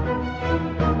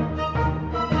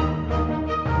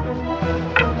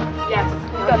 Yes.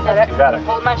 You got it.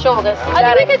 Hold my shoulders.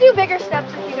 I think we could do bigger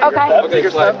steps if you guys Okay.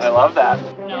 Bigger steps. I love that.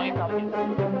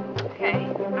 Okay,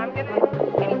 I'm gonna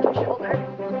maybe push shoulder.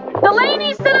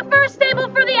 Delaney's to the first table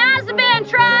for the Azeban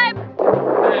Tribe.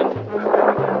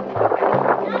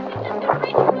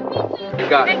 You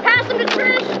got And it. pass them to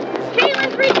Trish.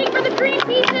 Caitlin's reaching for the green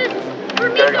pieces for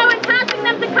Miko and passing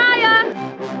them to Kaya.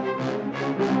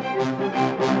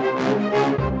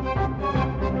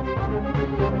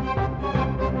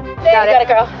 Got it,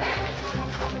 girl.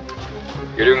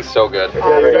 You're doing so good.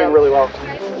 Yeah, you're doing really well.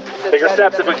 Bigger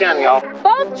steps if we can, y'all.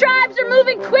 Both tribes are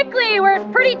moving quickly. We're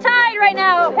pretty tied right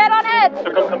now, head on head.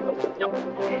 Come. Yep.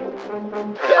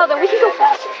 Oh, then we can go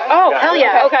faster. Oh, hell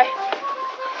yeah. Okay.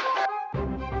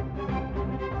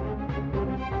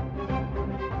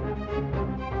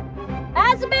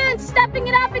 Azeban's stepping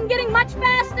it up and getting much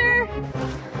faster.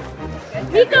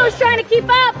 Miko's trying to keep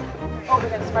up. Oh, we're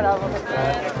gonna spread out a little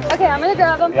bit. Okay, I'm gonna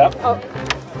grab them. Yep. Oh.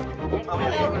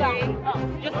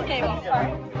 Just the table.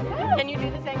 Sorry. Can you do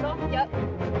this angle? Yep.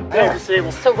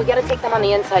 So we gotta take them on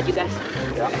the inside, you guys.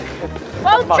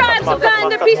 Both tribes have gotten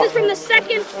their pieces from the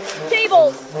second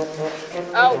tables.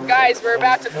 Oh, guys, we're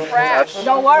about to crash.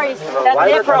 No worries. That's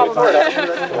their problem.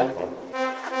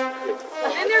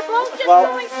 And they're both just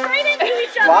going straight into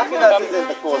each other. Blocking us isn't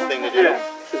the coolest thing to do.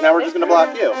 Because now we're just going to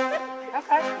block you.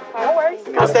 Okay. No worries.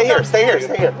 Go stay here. Here,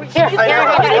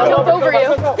 I jump over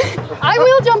you. I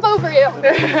will jump over you.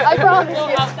 I promise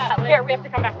you. Here, we have to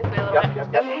come back this way a little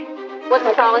bit. What's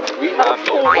the challenge?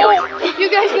 You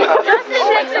guys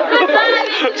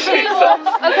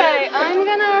Okay, I'm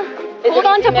gonna hold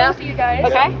on to both of you guys.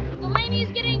 Okay.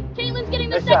 Caitlin's getting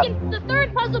the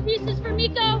third puzzle pieces for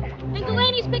Miko, and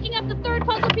Delaney's picking up the third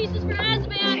puzzle pieces for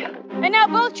Azeban. And now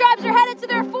both tribes are headed to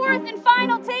their 4th and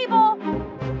final table.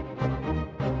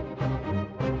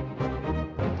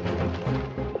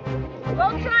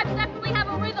 Both tribes definitely have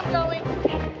a rhythm going.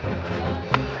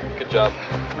 Good job.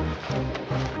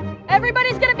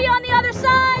 Everybody's gonna be on the other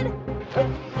side.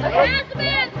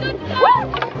 Azeban, good to go.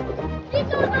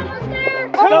 Miko's almost there.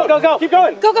 Go. Keep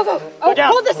going. Go. Go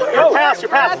down. Hold this. You're past.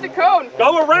 At the cone.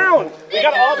 Go around. We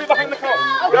gotta all be behind the cone.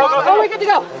 Go. Oh, we're good to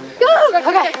go. Go.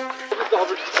 Okay.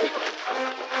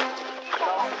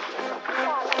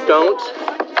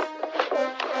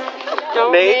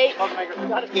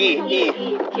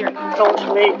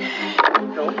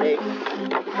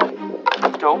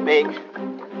 Don't make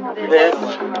this.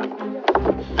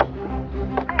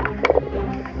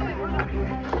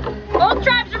 Both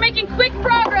tribes are making quick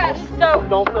progress. So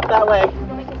Don't flip that way.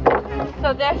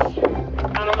 So this.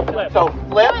 So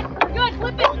flip. Good. Good.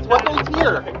 Flip it. What goes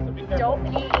here? Don't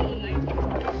eat.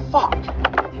 Fuck.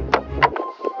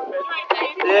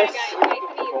 This.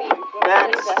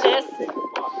 Next. This.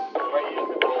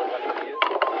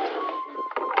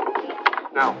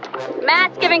 No.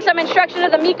 Matt's giving some instruction to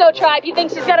the Miko Tribe. He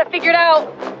thinks he's got it figured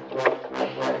out.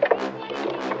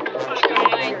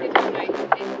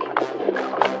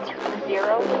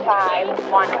 Zero,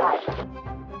 5, 1, 5.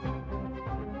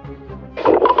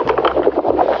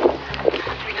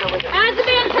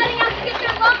 Azeban heading out to get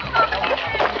their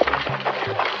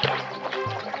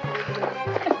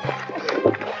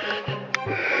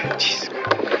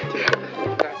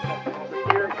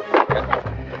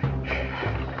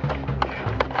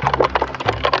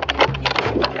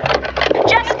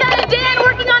Jessica and Dan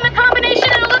working on the combination,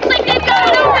 and it looks like they've got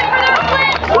it open for their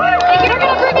flint. They're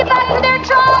going to bring it back to their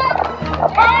tribe.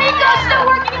 And Miko's still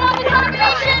working on the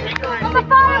combination. And the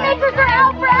fire makers are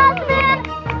out for Azeban.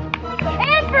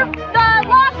 And for the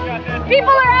lost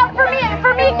people are out for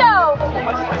Miko.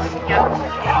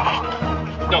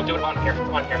 No, do it on here.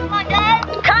 On here. Come on, guys.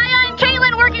 Kaya and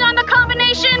Caitlin working on the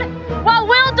combination, while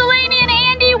Will, Delaney, and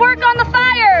Andy work on the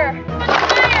fire.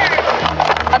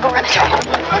 I'll go run the track.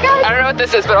 Okay. I don't know what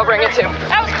this is, but I'll bring it too.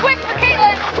 That was quick for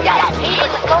Caitlin. Yes.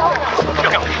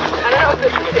 Go. I don't know what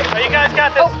this is. Oh, you guys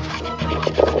got this.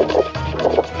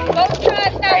 Both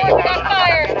tribes now working on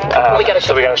fire.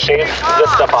 So we gotta shave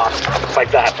this stuff off,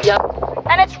 like that. Yep.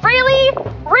 And it's really,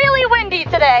 really windy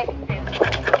today.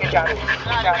 Good job. Good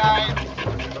job.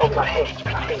 Oh, I hate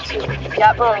you.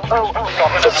 Yep.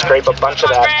 Oh. So scrape a bunch of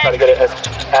that, try to get it as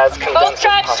condensed Both as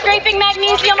tribes possible. scraping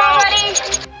magnesium already.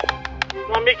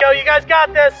 Come on, Miko, you guys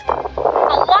got this. A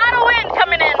lot of wind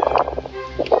coming in.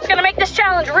 It's gonna make this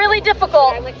challenge really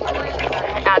difficult.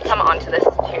 Add some onto this.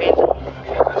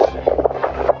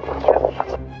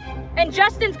 And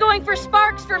Justin's going for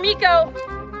sparks for Miko.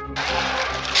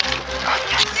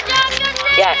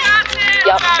 Yes.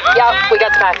 Yep. We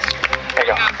got the packs. There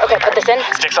you go. Okay, put this in.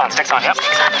 Sticks on, yep.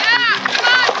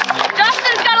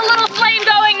 Justin's got a little flame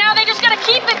going. Now they just gotta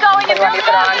keep it going and build it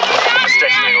up.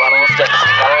 Sticks, a lot of little sticks.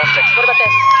 What about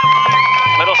this?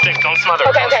 Little sticks, don't smother it.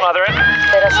 Okay, Don't smother it.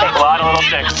 Little sticks. A lot of little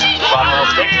sticks.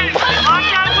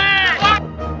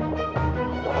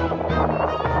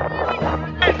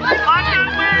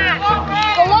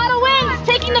 A lot of winds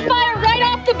taking the fire right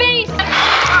off the base.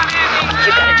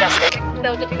 You got it, Justin.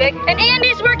 That was too big. And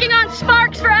Andy's working on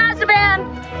sparks for Azeban.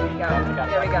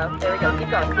 There we go. Keep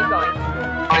going.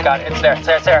 I got it. It's there.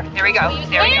 There we go.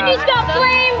 Andy's got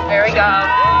flame. There we go.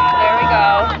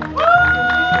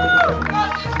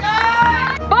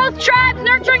 Both tribes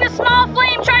nurturing a small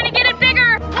flame, trying to get it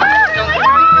bigger. Too much?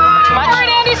 All right,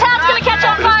 Andy's hat's gonna catch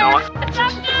on fire.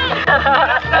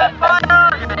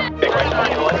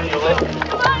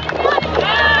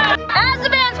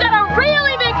 Azeban's got a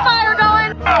really big fire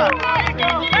going.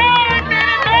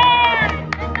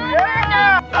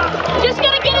 Just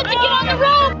gonna get it to get on the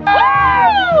rope.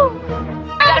 Woo!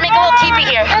 Gotta make a little teepee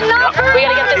here. And not We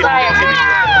gotta get this higher.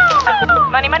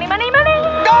 Money.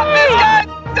 Got this, guys!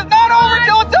 It's not over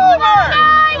till it's over!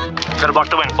 Gotta block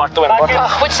the wind.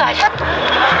 Which side?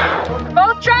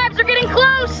 Both tribes are getting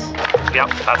close. Yep,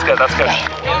 that's good.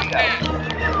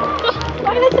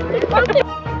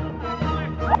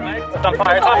 It's on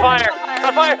fire.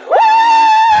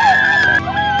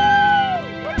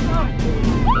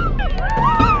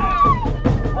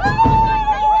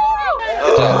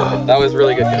 Good job. That was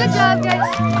really good, guys. Good job,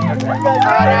 guys. Now it's burning.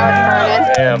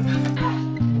 Damn.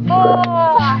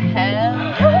 Oh, hell.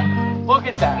 Look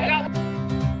at that.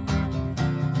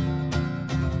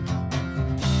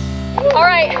 All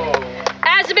right,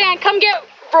 Azeban, come get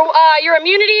your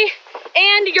immunity,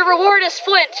 and your reward is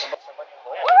flint.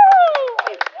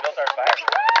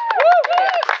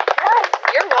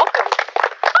 You're welcome.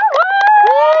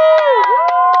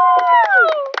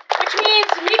 Which means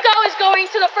Miko is going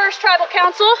to the first tribal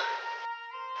council.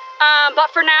 But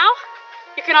for now,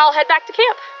 you can all head back to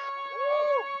camp.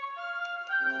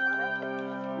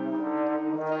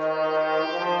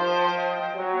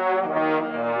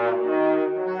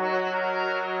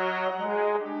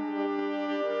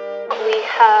 We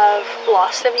have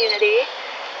lost immunity,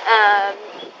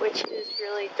 which is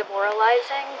really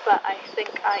demoralizing, but I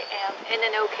think I am in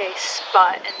an okay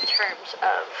spot in terms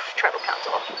of tribal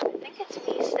council. I think it's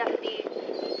me, Stephanie,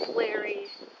 Larry,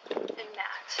 and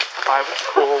Matt. If I was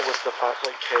cool with the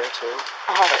KO2,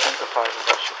 I think the 5 is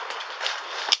actually good.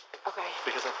 Okay.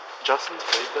 Because Justin's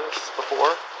played this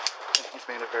before, and he's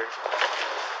made it very fun.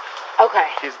 Okay.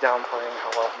 He's downplaying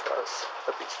how well he does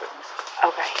at these things.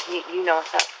 Okay. You know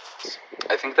what's up.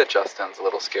 I think that Justin's a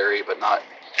little scary, but not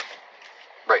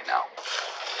right now.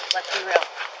 Let's be real.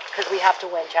 Because we have to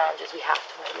win challenges. We have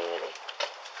to win immunity.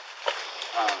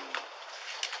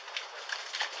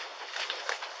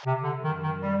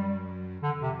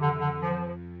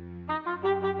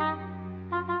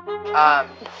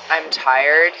 I'm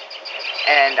tired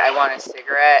and I want a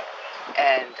cigarette,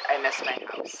 and I miss my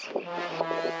house, and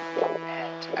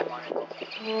I want to go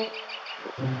home.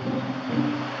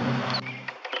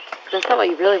 That's not what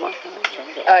you really want.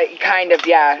 Kind of,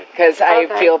 yeah, because I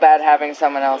Okay. feel bad having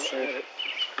someone else leave.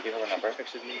 Do you have a number?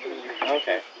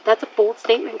 Okay. That's a bold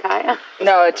statement, Kaya.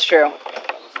 No, it's true.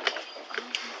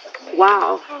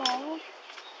 Wow.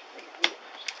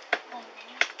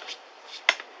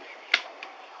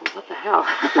 What the hell?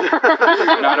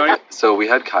 So we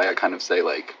had Kaya kind of say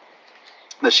like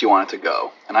that she wanted to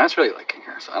go, and I was really liking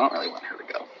her, so I don't really want her to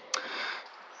go.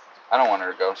 I don't want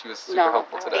her to go. She was super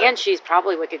helpful today. And she's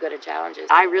probably wicked good at challenges.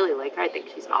 I really like her. I think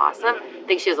she's awesome. I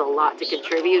think she has a lot to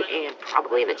contribute, and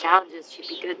probably in the challenges she'd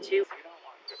be good too.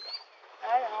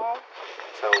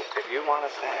 So if you want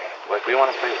to stay, like we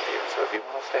want to play with you, so if you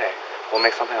want to stay, we'll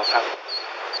make something else happen.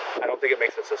 I don't think it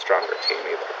makes us a stronger team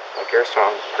either. Like you're a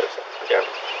strong person. Yeah.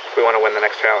 If we want to win the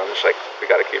next challenge, like we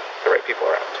got to keep the right people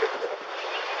around too. So.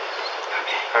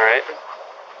 All right.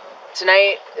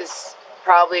 Tonight is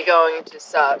probably going to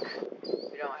suck.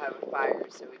 We don't have a fire,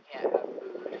 so we can't have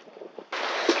food.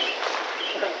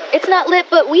 It's not lit,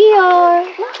 but we are.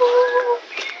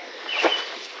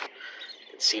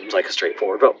 It seems like a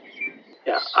straightforward vote.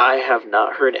 Yeah, I have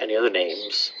not heard any other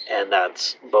names, and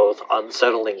that's both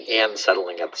unsettling and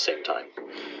settling at the same time.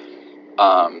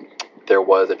 There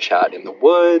was a chat in the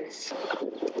woods.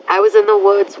 I was in the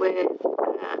woods with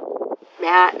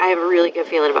Matt. I have a really good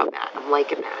feeling about Matt. I'm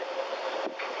liking Matt.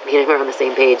 Me and him are on the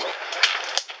same page.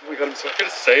 Oh my god, I'm so scared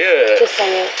to say it. Just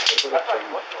say it. We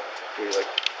like.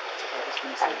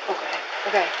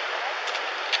 Okay.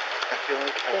 I feel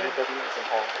like everybody is an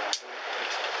all-rounder.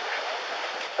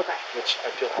 Okay. Which I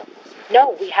feel awful.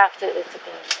 No, we have to. It's a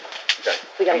thing. Okay.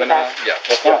 We gotta I'm get gonna, back. Yeah,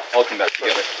 let's all come back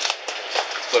together.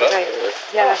 Split up. Okay.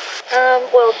 Yeah.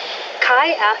 Well,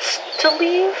 Kai asked to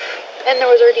leave, and there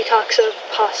was already talks of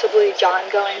possibly John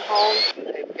going home.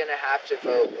 I'm gonna have to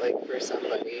vote for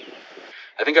somebody.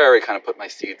 I think I already kind of put my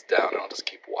seeds down, and I'll just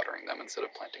keep watering them instead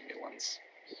of planting new ones.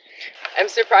 I'm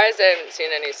surprised I haven't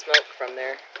seen any smoke from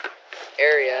their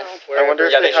area. I wonder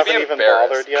if they haven't even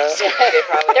bothered yet.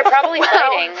 They're probably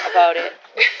fighting about it.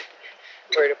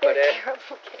 Where to put it?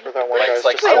 For that one guy's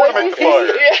like, just I want to make the fire.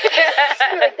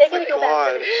 They're gonna go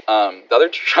back. The other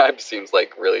tribe seems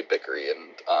like really bickery,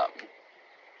 and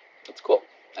that's cool.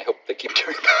 I hope they keep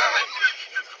doing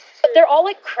that. They're all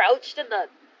crouched in the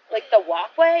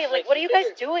walkway. What are you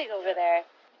guys doing over there?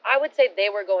 I would say they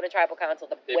were going to tribal council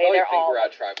the way they're all. We're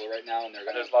at tribal right now, and they're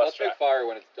gonna let's make fire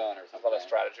when it's done or something. There's a lot of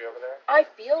strategy over there. I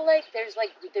feel like there's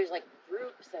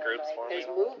groups and there's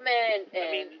movement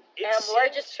and we're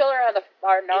just chilling around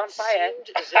our non-fire.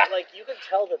 You could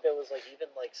tell that there was even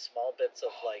small bits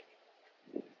of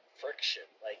friction,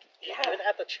 even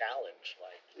at the challenge,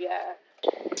 Yeah.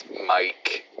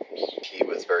 Mike, he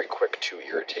was very quick to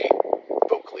irritate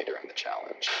vocally during the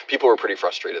challenge. People were pretty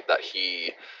frustrated that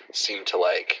he seemed to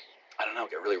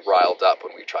get really riled up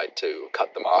when we tried to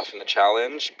cut them off in the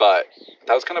challenge, but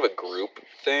that was kind of a group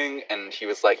thing, and he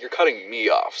was like, you're cutting me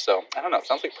off, so I don't know, it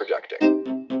sounds like projecting.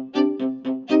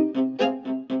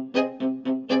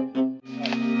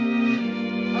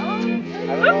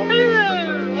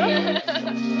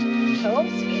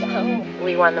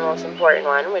 We won the most important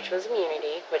one, which was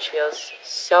immunity, which feels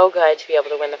so good to be able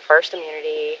to win the first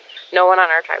immunity. No one on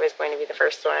our tribe is going to be the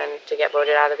first one to get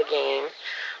voted out of the game,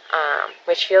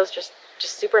 which feels just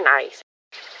super nice.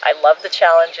 I love the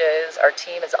challenges. Our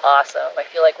team is awesome. I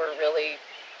feel like we're really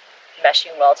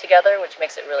meshing well together, which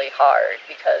makes it really hard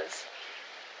because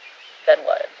then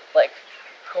what?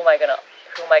 Who am I gonna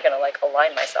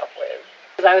align myself with?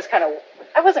 Because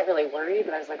I wasn't really worried,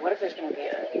 but I was like, what if there's going to be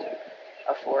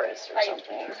a forest or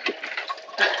something?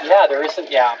 Yeah, there isn't.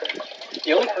 Yeah,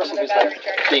 the only person who's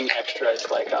being extra is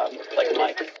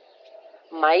Mike.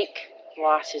 Mike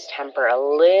lost his temper a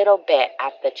little bit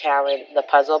at the challenge, the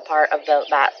puzzle part of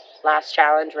that last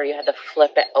challenge where you had to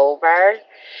flip it over,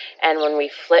 and when we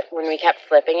kept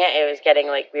flipping it, it was getting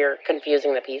we were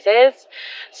confusing the pieces,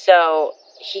 so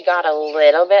he got a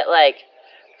little bit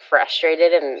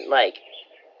frustrated and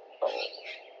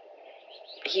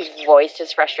he voiced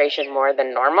his frustration more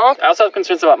than normal. I also have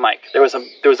concerns about Mike. There was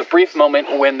a brief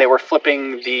moment when they were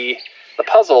flipping the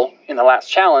puzzle in the last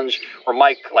challenge where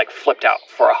Mike flipped out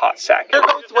for a hot sec.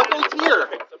 What goes here?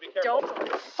 Don't.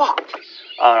 Fuck.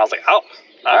 And I was like, oh,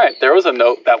 all right. There was a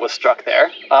note that was struck there.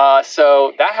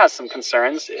 So that has some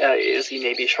concerns. Is he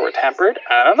maybe short-tempered?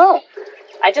 I don't know.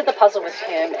 I did the puzzle with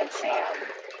him and Sam,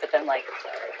 but then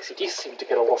So you seem to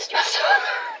get a little stressed.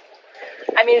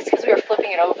 I mean, it's because we were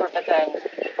flipping it over, but then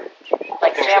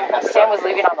Sam was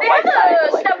leaving on the white side,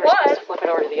 but we were supposed to flip it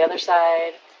over to the other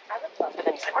side. But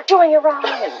then he's like, we're doing it wrong.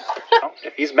 And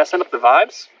if he's messing up the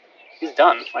vibes, he's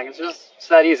done. Like, it's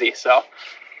that easy. So,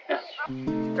 yeah.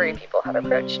 3 people have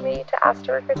approached me to ask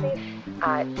to work with me.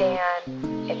 Dan,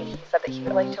 and he said that he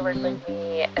would like to work with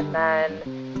me, and then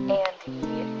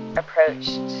Andy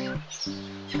approached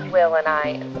Will and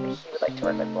I and said that he would like to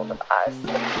work with both of us.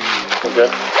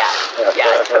 Good?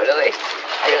 Yeah, totally.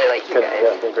 I really like you guys.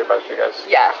 Yeah, doing great about you guys.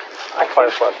 Yeah.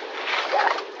 Fire squad. Yeah,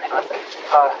 awesome.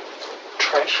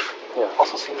 Trish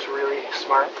also seems really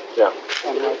smart. Yeah.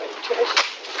 And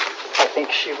I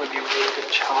think she would be really good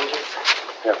at challenges.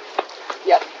 Yeah.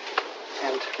 Yep.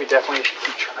 And we definitely should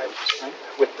keep Tribe strength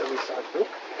with the restart group.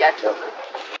 Yeah.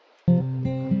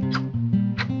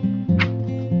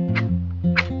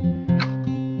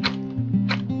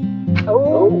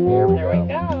 Oh, there we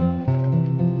go.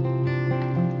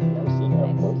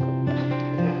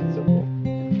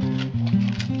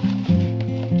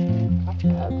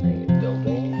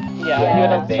 Yeah, you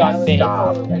had a strong base.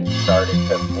 Stopped and started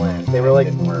to blend. They were like,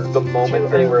 the moment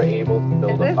they were able to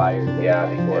build a fire, they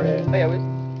went for it. Oh,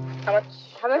 yeah,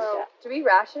 how much? Do we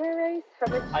ration our rice? How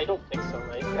much? I don't think so,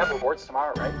 right? We have rewards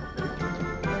tomorrow, right?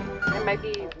 It might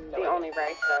be the only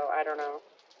rice, so I don't know.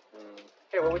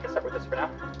 Okay, well, we can start with this for now.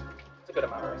 It's a good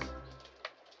amount of rice.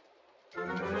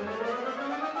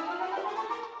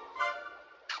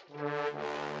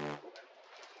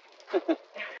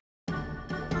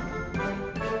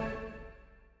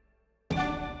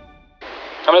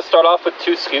 I'm going to start off with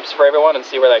 2 scoops for everyone and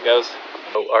see where that goes.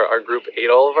 Our group ate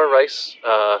all of our rice.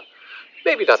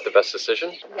 Maybe not the best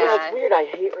decision. Yeah, it's weird. I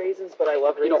hate raisins, but I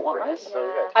love raisins. You don't want rice?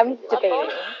 I'm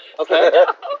debating. Okay.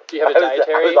 Do you have a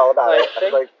dietary? I was all about it. I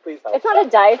thing? was like, please help. It's not a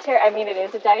dietary. I mean, it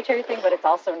is a dietary thing, but it's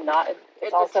also not.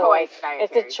 It's also a choice.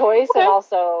 It's a choice, and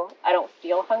also I don't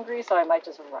feel hungry, so I might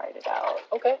just ride it out.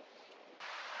 Okay.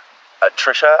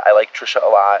 Trisha, I like Trisha a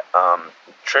lot.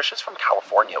 Trish is from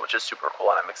California, which is super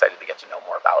cool, and I'm excited to get to know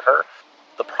more about her.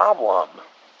 The problem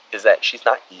is that she's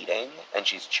not eating, and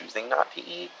she's choosing not to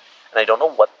eat, and I don't know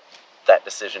what that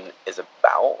decision is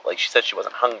about. Like, she said she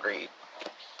wasn't hungry,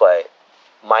 but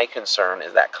my concern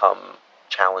is that come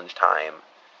challenge time,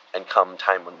 and come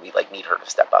time when we need her to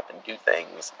step up and do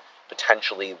things,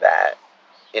 potentially that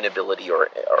inability or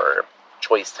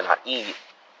choice to not eat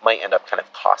might end up kind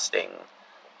of costing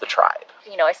the tribe.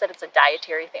 You know, I said it's a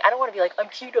dietary thing. I don't want to be like, I'm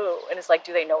keto, and it's like,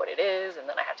 do they know what it is? And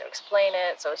then I have to explain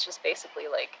it. So it's just basically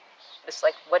like, it's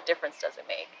like, what difference does it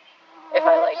make if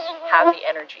I have the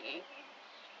energy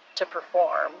to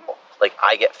perform? Like,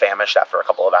 I get famished after a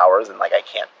couple of hours and I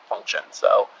can't function.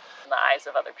 So In the eyes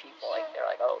of other people, they're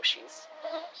like, oh, she's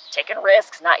taking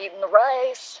risks, not eating the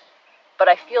rice. But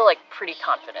I feel pretty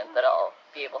confident that I'll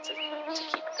be able to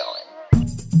keep it going.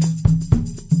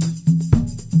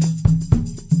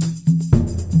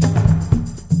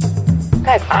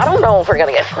 Guys, I don't know if we're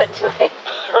gonna get split tonight.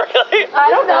 Really? I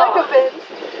don't know.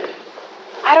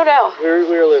 I don't know. We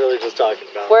were literally just talking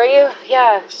about. Were you?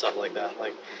 Yeah. Stuff like that.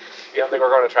 Like, you don't think we're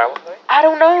going to travel tonight? I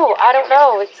don't know. I don't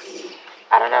know.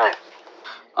 I don't know.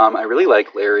 I really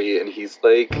like Larry, and he's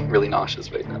really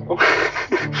nauseous right now.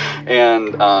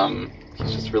 And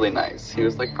he's just really nice. He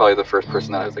was probably the first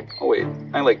person that I was like, oh wait,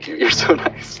 I like you. You're so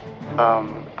nice. I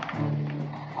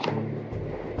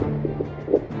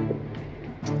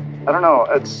don't know,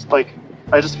 it's I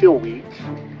just feel weak.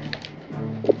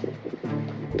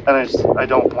 And I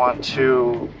don't want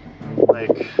to,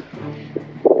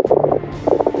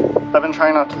 I've been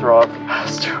trying not to throw up the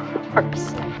past 2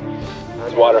 hours.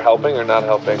 Is water helping or not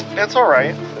helping? It's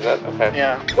alright. Is that okay?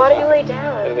 Yeah. Why don't you lay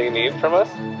down? Anything you need from us?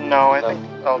 No, I think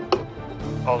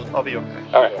I'll be okay.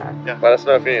 Alright. Yeah. Let us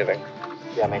know if you need anything.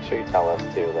 Yeah, make sure you tell us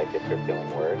too, if you're feeling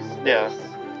worse. Yeah.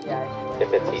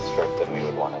 If it's heat stroke, then we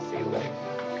would want to see,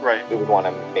 right. We would want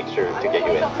to make sure to get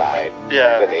you inside.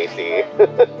 Yeah. With AC.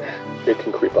 It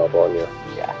can creep up on you.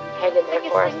 Yeah. Hang in there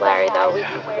for us, Larry, though. We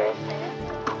can wear it.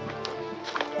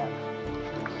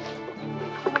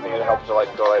 Need help to go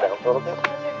lay down for a little bit?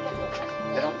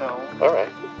 I don't know. Alright.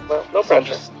 Well, no So pressure. I'm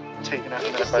just taking it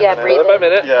minute by Yeah, minute. breathe Minute by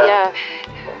minute? Yeah.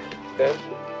 Good.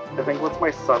 I think once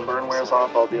my sunburn wears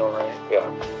off, I'll be alright. Yeah.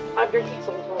 I'm drinking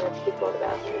so much water to keep going to the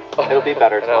bathroom. It'll be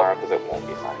better tomorrow because it won't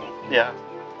be sunny. Yeah.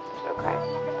 Okay.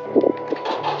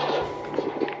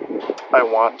 I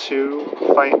want to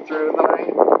fight through the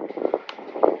night,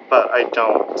 but I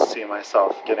don't see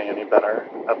myself getting any better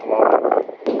at the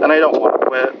moment. And I don't want to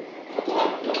quit.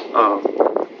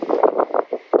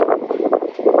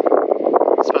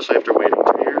 Especially after waiting 2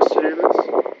 years to do this.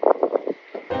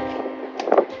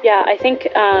 Yeah, I think,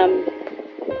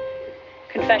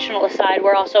 confessional aside,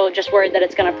 we're also just worried that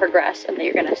it's going to progress and that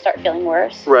you're going to start feeling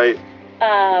worse. Right.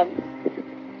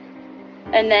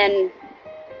 And then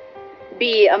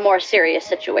be a more serious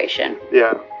situation.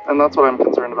 Yeah, and that's what I'm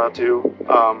concerned about too.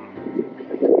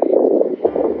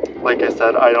 Like I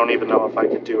said, I don't even know if I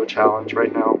could do a challenge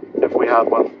right now if we had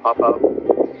one pop up.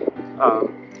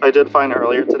 I did fine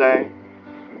earlier today,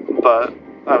 but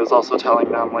I was also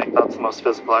telling them like that's the most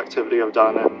physical activity I've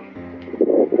done in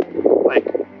like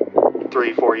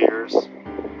 3-4 years.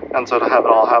 And so to have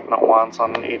it all happen at once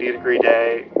on an 80-degree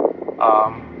day,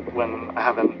 when I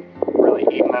haven't really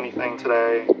eaten anything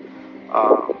today,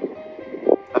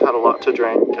 I've had a lot to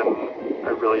drink and I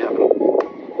really haven't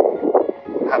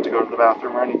had to go to the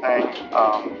bathroom or anything.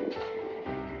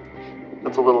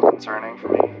 That's a little concerning for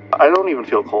me. I don't even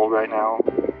feel cold right now.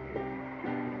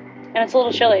 And it's a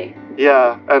little chilly.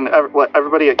 Yeah, and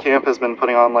everybody at camp has been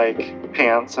putting on like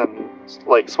pants and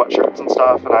like sweatshirts and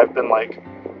stuff, and I've been like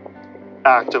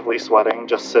actively sweating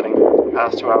just sitting for the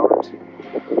past 2 hours.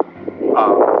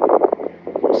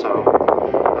 So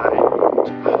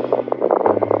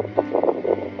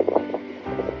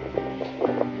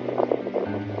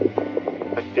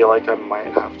I feel like I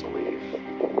might have to leave.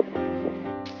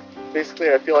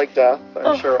 Basically, I feel like death.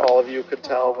 I'm sure all of you could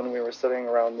tell when we were sitting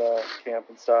around the camp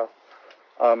and stuff.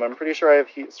 I'm pretty sure I have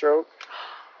heat stroke.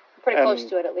 Pretty close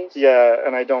to it, at least. Yeah,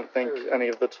 and I don't think any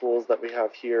of the tools that we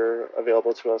have here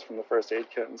available to us from the first aid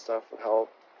kit and stuff would help.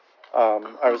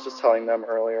 I was just telling them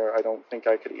earlier, I don't think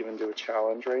I could even do a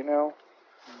challenge right now.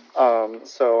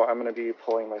 So I'm going to be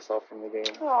pulling myself from the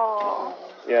game. Aww.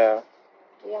 Yeah.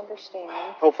 We understand.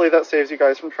 Hopefully that saves you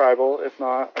guys from tribal. If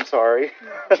not, I'm sorry.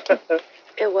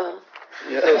 It will.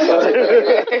 Yeah.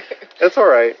 It's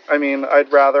alright. I mean,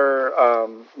 I'd rather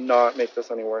not make this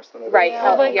any worse than it is. Right.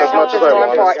 As much as I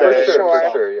want to stay.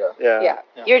 For sure, yeah.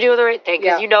 You're doing the right thing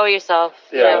because you know yourself.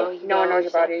 Yeah. No one knows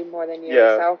your body more than you.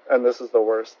 Yeah, So. and this is the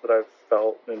worst that I've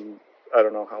felt in I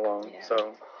don't know how long.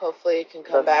 So Hopefully you can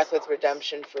come back with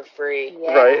redemption for free.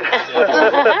 right.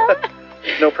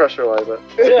 No pressure, Liza.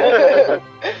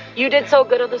 You did so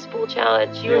good on the spool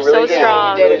challenge. You were really so did.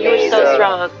 strong. You did You were so amazing.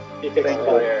 strong. You can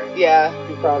inspire. Yeah.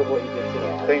 Be proud of what you did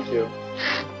today. Thank you.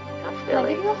 Can I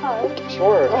give you a hug?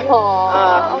 Sure.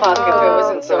 Fuck, if it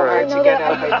wasn't so hard to get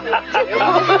up,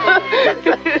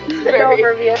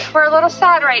 We're a little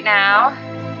sad right now.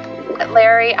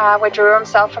 Larry withdrew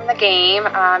himself from the game.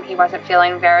 He wasn't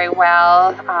feeling very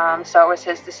well, so it was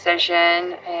his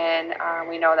decision, and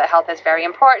we know that health is very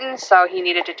important, so he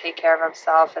needed to take care of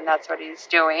himself, and that's what he's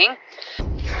doing.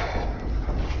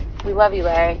 We love you,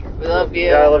 Larry. We love you.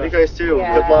 Yeah, I love you guys too.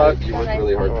 Yeah. Good luck. You worked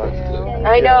really hard for us too.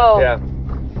 I know. Yeah.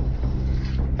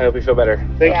 I hope you feel better.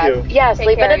 Thank you. Yeah,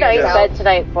 sleep in a nice yourself. bed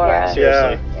tonight for us.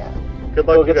 Yeah. Good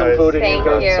luck, Go get you some guys. food and Thank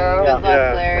go you. get some- Good luck,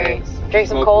 Yeah, Larry. thanks. Drink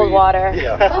some Smoke cold weed. water.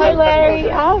 Yeah. Hi, Larry.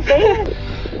 Oh, man.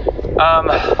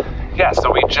 Yeah,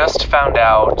 so we just found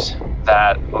out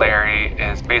that Larry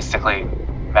is basically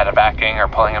medevacing or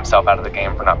pulling himself out of the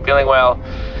game for not feeling well.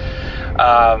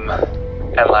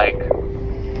 And like,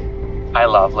 I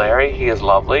love Larry. He is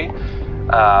lovely.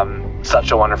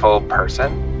 Such a wonderful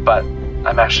person. But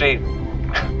I'm actually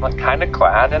like kind of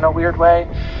glad in a weird way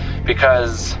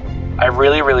because I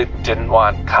really, really didn't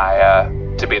want Kaya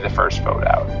to be the first vote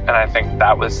out. And I think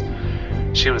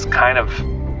she was kind of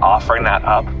offering that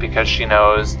up because she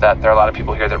knows that there are a lot of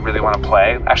people here that really want to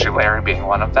play, actually Larry being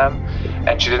one of them,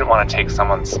 and she didn't want to take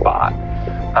someone's spot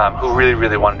who really,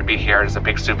 really wanted to be here, is a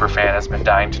big super fan, has been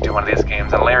dying to do one of these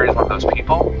games, and Larry's one of those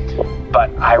people, but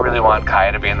I really want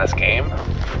Kaya to be in this game.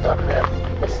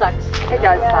 This sucks. It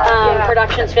does suck.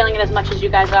 Production's feeling it as much as you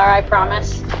guys are, I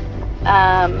promise.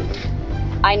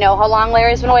 I know how long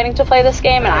Larry's been waiting to play this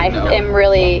game, and I am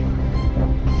really,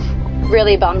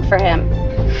 really bummed for him.